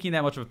him taking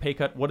that much of a pay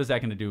cut. What is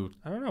that going to do?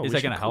 I don't know. Is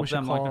that going to help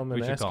them?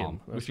 We should call him.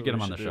 We should get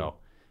him on the show.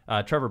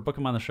 Trevor, book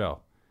him on the show.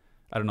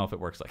 I don't know if it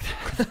works like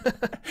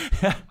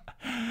that.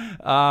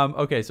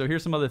 Okay, so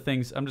here's some other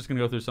things. I'm just going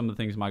to go through some of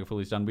the things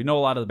Magafuli's done. We know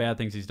a lot of the bad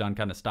things he's done,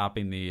 kind of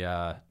stopping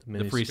the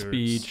free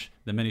speech,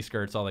 the mini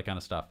skirts, all that kind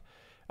of stuff.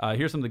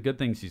 Here's some of the good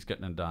things he's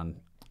getting done.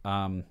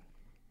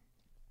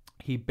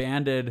 He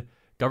banned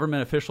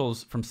government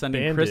officials from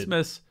sending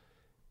Christmas.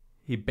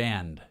 He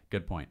banned.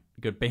 Good point.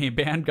 He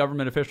banned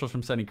government officials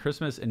from sending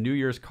Christmas and New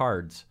Year's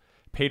cards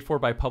paid for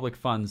by public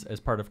funds as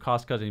part of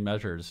cost-cutting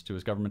measures to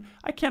his government.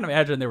 I can't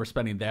imagine they were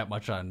spending that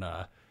much on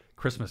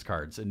Christmas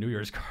cards and New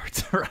Year's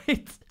cards,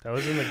 right? That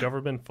was in the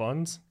government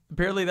funds?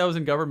 Apparently that was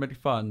in government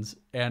funds,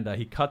 and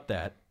he cut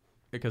that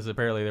because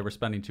apparently they were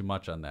spending too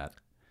much on that.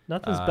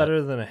 Nothing's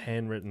better than a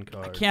handwritten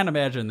card. I can't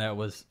imagine that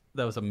was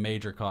a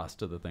major cost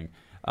to the thing.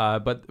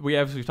 But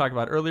as we talked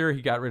about earlier,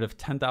 he got rid of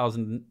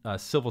 10,000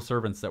 civil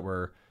servants that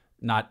were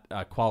not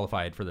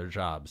qualified for their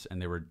jobs,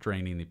 and they were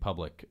draining the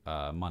public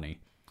money.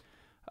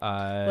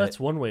 That's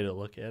one way to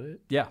look at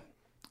it. Yeah.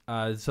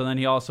 So then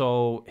he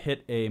also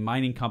hit a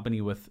mining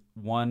company with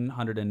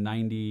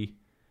 $190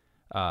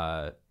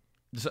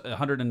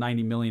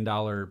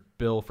 million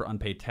bill for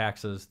unpaid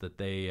taxes that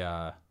they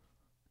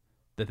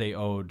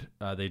owed.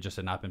 They just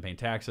had not been paying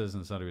taxes,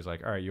 and so he was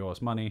like, "All right, you owe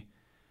us money."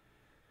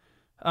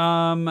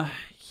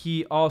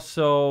 He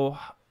also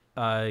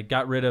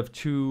got rid of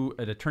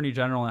an attorney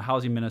general and a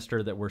housing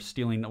minister that were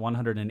stealing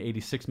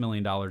 $186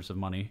 million of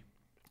money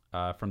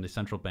from the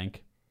central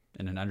bank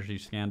in an energy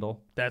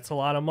scandal. That's a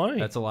lot of money.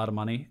 That's a lot of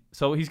money.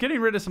 So he's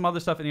getting rid of some other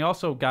stuff, and he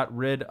also got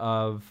rid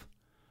of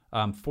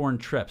Foreign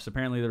trips.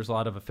 Apparently, there's a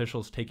lot of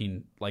officials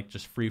taking like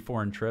just free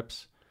foreign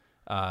trips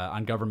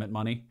on government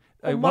money.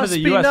 Well, One of the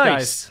must be U.S. nice.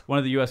 guys. One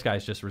of the U.S.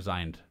 guys just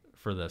resigned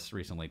for this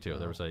recently too.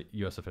 There was a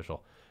U.S.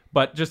 official,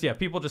 but just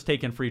people just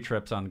taking free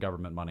trips on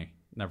government money.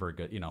 Never a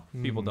good.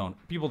 People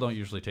don't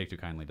usually take too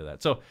kindly to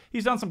that. So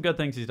he's done some good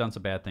things. He's done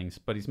some bad things,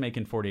 but he's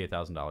making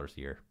 $48,000 a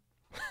year.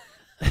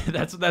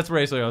 That's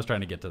basically I was trying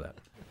to get to that.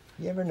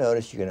 You ever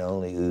notice you can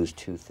only ooze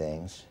two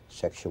things,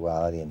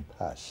 sexuality and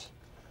pus?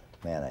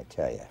 Man, I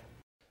tell you.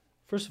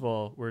 First of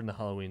all, we're in the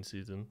Halloween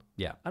season.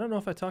 Yeah. I don't know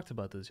if I talked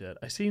about this yet.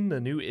 I seen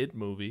the new It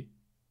movie.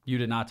 You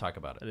did not talk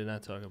about it. I did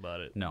not talk about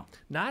it. No.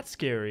 Not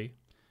scary.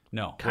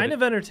 No. Kind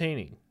of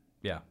entertaining.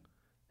 Yeah.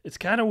 It's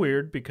kind of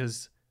weird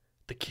because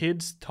the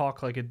kids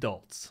talk like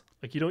adults.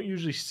 Like, you don't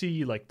usually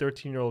see, like,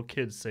 13-year-old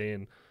kids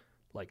saying,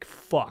 like,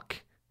 fuck.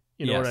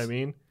 You know what I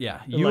mean?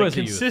 Yeah. And, You like, as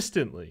a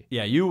consistently. youth.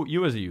 Yeah,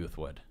 you as a youth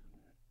would.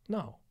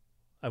 No,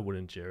 I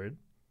wouldn't, Jared.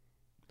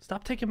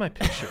 Stop taking my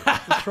picture.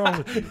 What's wrong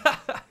with you?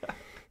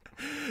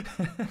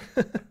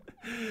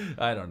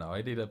 I don't know.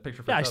 I need a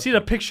picture for I seen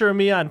a picture of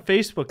me on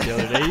Facebook the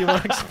other day. You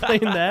want to explain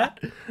that?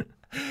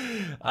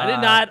 I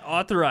did not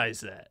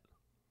authorize that.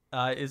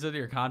 Is it in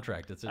your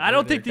contract? I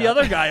don't think the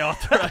other guy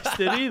authorized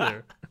it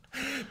either.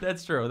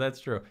 That's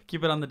true.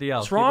 Keep it on the DL.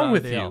 What's wrong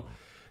with you?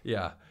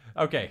 Yeah.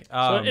 Okay.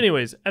 So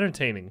anyways,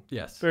 entertaining.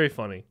 Yes. Very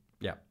funny.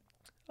 Yeah.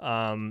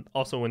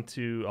 Also went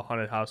to a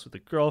haunted house with a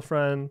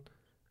girlfriend.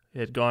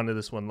 Had gone to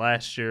this one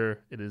last year.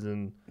 It is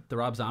in the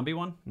Rob Zombie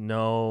one?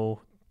 No,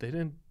 they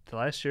didn't.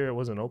 Last year it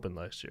wasn't open.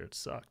 Last year it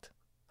sucked.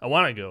 I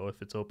want to go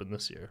if it's open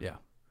this year. Yeah.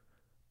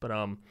 But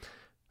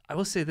I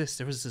will say this: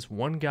 there was this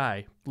one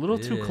guy, a little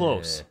too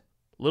close.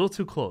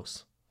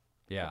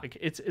 Yeah. Like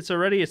it's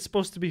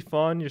supposed to be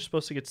fun. You're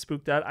supposed to get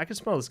spooked out. I can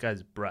smell this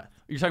guy's breath.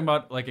 You're talking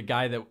about like a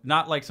guy that,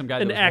 not like some guy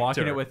that was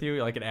walking it with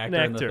you, like an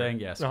actor in the thing.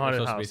 Yes. The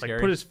haunted house. Like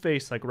put his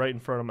face like right in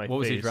front of my face. What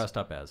was he dressed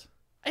up as?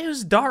 It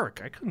was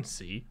dark. I couldn't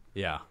see.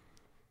 Yeah.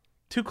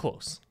 Too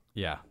close.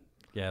 Yeah.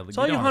 Yeah.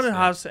 So all you haunted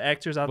house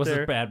actors out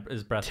there.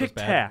 His breath Tic was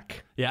bad?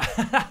 Tac. Yeah.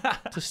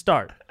 To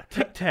start.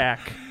 Tic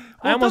Tac.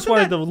 Well, I almost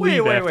wanted to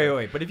leave.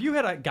 Wait. But if you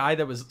had a guy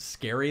that was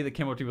scary that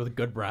came up to you with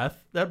good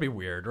breath, that'd be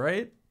weird,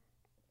 right?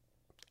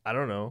 I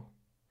don't know.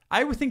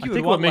 I would think you would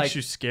think want what makes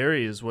you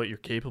scary is what you're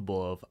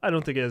capable of. I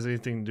don't think it has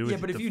anything to do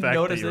with but the if you fact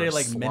notice that they you're had a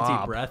like minty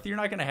slob. breath, you're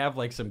not gonna have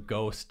like some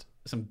ghost,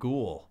 some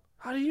ghoul.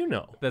 How do you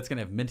know? That's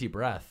gonna have minty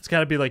breath. It's got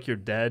to be like you're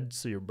dead,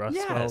 so your breath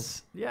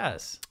smells.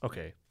 Yes.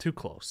 Okay, too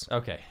close.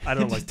 Okay. I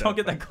don't like Just that. don't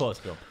get that close,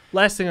 Bill.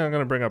 Last thing I'm going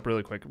to bring up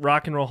really quick.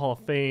 Rock and Roll Hall of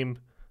Fame.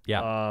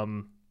 Yeah.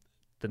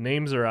 The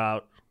names are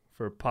out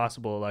for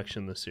possible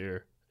election this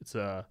year. It's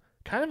a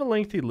kind of a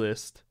lengthy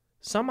list.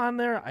 Some on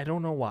there, I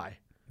don't know why.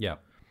 Yeah.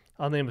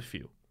 I'll name a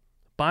few.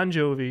 Bon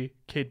Jovi,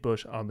 Kate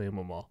Bush, I'll name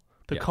them all.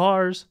 The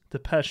Cars,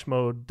 Depeche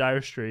Mode,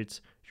 Dire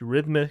Straits,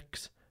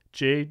 Eurythmics,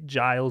 Jay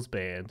Giles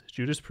Band,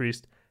 Judas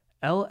Priest,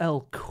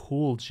 LL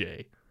Cool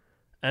J,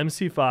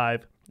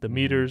 MC5, The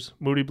Meters,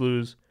 Moody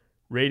Blues,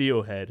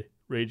 Radiohead,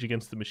 Rage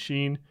Against the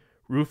Machine,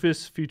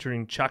 Rufus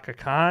featuring Chaka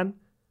Khan,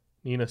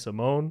 Nina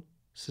Simone,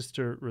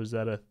 Sister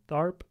Rosetta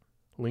Tharpe,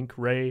 Link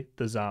Ray,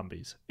 The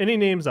Zombies. Any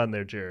names on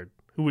there, Jared?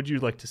 Who would you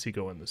like to see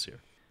go in this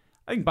year?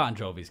 I think Bon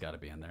Jovi's got to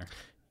be in there.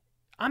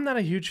 I'm not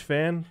a huge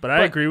fan, but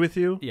I agree with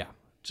you. Yeah.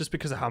 Just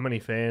because of how many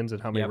fans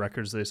and how many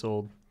records they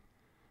sold.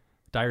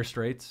 Dire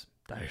Straits.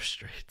 Dire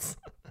Straits.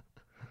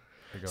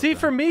 See,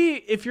 for me,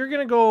 if you're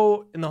going to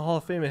go in the Hall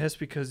of Fame, it has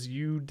because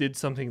you did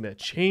something that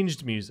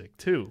changed music,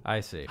 too.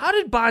 I see. How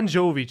did Bon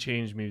Jovi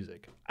change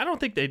music? I don't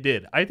think they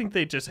did. I think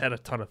they just had a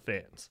ton of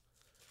fans.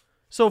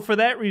 So for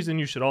that reason,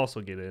 you should also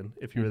get in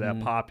if you were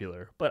that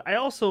popular. But I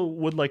also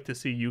would like to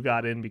see you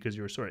got in because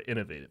you were sort of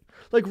innovative.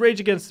 Like Rage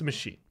Against the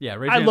Machine. Yeah,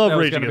 I love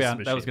Rage Against the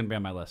Machine. That was going to be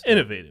on my list.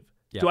 Innovative.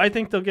 Yeah. Do I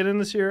think they'll get in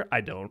this year?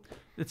 I don't.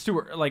 It's too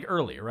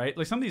early, right?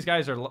 Like some of these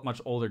guys are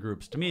much older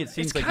groups. To me, it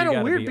seems It's like kind you of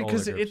gotta weird be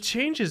because older it groups.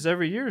 changes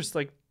every year. It's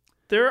like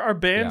there are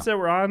bands that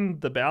were on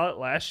the ballot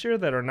last year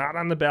that are not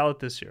on the ballot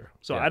this year.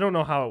 So I don't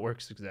know how it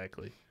works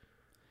exactly.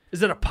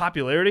 Is it a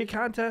popularity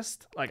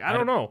contest? Like I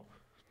don't know.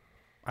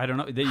 I don't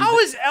know. How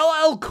is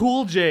LL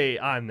Cool J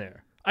on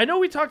there? I know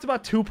we talked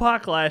about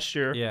Tupac last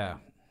year. Yeah.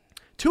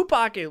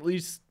 Tupac, at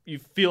least you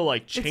feel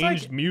like It's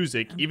changed like-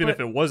 music, even if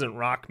it wasn't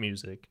rock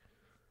music.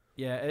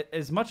 Yeah,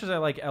 as much as I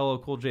like LL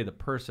Cool J the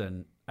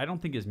person, I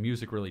don't think his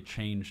music really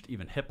changed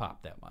even hip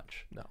hop that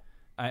much. No.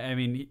 I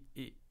mean,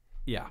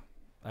 yeah,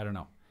 I don't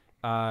know.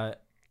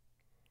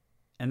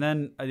 And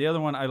then the other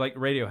one I like,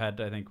 Radiohead,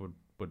 I think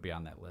would be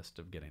on that list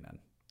of getting in.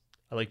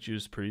 I like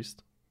Judas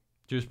Priest.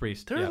 Judas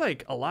Priest. They're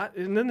like a lot,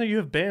 and then you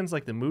have bands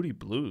like the Moody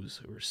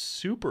Blues who are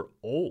super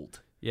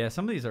old. Yeah,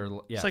 some of these are.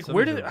 Yeah, It's like some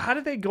of these how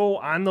did they go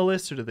on the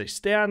list, or did they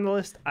stay on the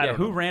list? I don't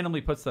who know.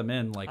 randomly puts them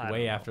in like I way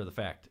don't know. after the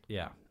fact?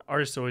 Yeah.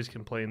 Artists always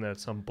complain that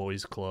it's some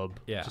boys club.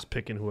 Yeah. Just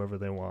picking whoever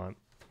they want.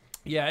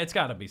 Yeah, it's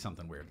got to be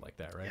something weird like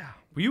that, right? Yeah.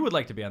 Well, you would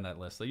like to be on that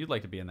list, though. You'd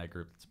like to be in that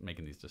group that's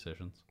making these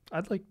decisions.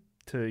 I'd like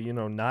to,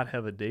 not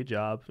have a day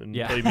job and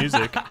Yeah. play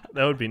music.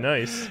 That would be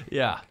nice.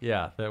 Yeah,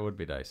 that would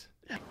be nice.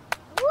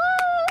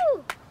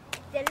 Woo!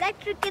 It's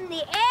electric in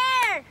the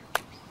air!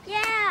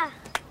 Yeah.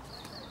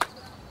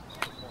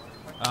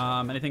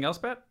 Anything else,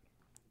 Pat?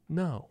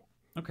 No.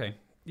 Okay.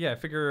 Yeah, I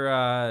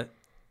figure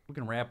we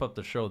can wrap up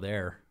the show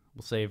there.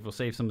 We'll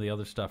save some of the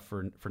other stuff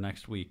for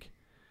next week.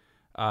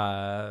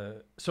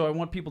 So I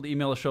want people to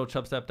email the show,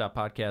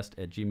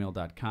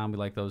 chubstep.podcast@gmail.com. We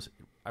like those.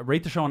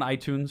 Rate the show on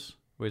iTunes.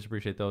 We always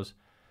appreciate those.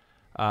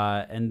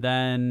 And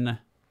then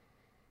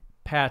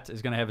Pat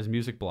is going to have his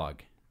music blog.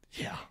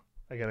 Yeah.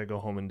 I got to go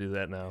home and do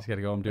that now. He's got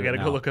to go home and do it I got to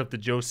now. go look up the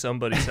Joe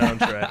Somebody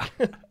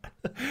soundtrack.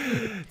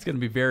 It's going to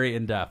be very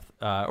in-depth.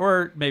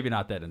 Or maybe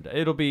not that in-depth.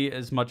 It'll be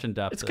as much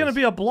in-depth. It's going to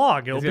be a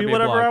blog. It'll be a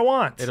whatever blog. I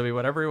want. It'll be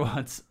whatever he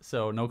wants.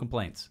 So no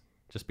complaints.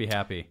 Just be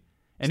happy.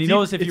 And he Steve,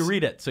 knows if you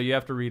read it, so you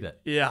have to read it.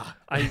 Yeah.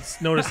 I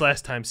noticed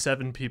last time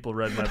 7 people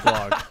read my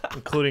blog,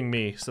 including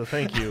me. So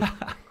thank you.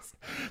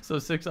 So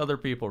 6 other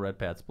people read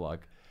Pat's blog.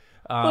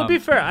 Well, to be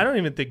fair, I don't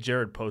even think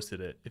Jared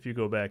posted it, if you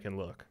go back and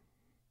look.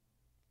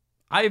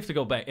 I have to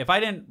go back. If I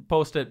didn't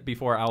post it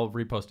before, I'll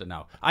repost it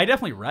now. I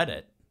definitely read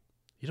it.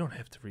 You don't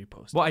have to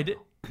repost it. Well, I did.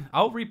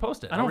 I'll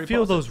repost it. I don't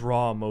feel those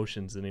raw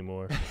emotions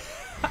anymore.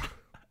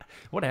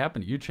 What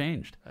happened? You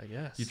changed. I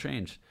guess. You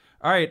changed.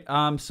 All right.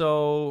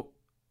 So,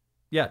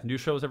 yeah, new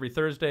shows every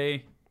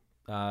Thursday.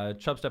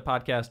 Chubstep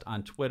Podcast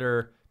on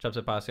Twitter.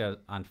 Chubstep Podcast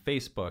on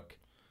Facebook.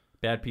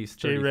 Bad Piece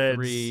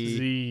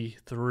 33.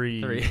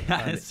 JRedZ3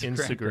 on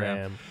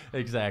Instagram.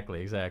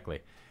 Exactly.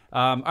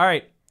 All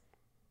right.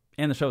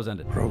 And the show's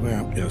ended.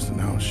 Program is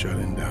now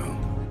shutting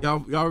down.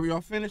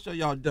 Y'all finished or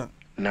y'all done?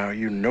 Now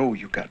you know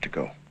you got to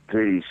go.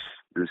 Peace.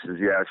 This is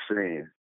Yasin.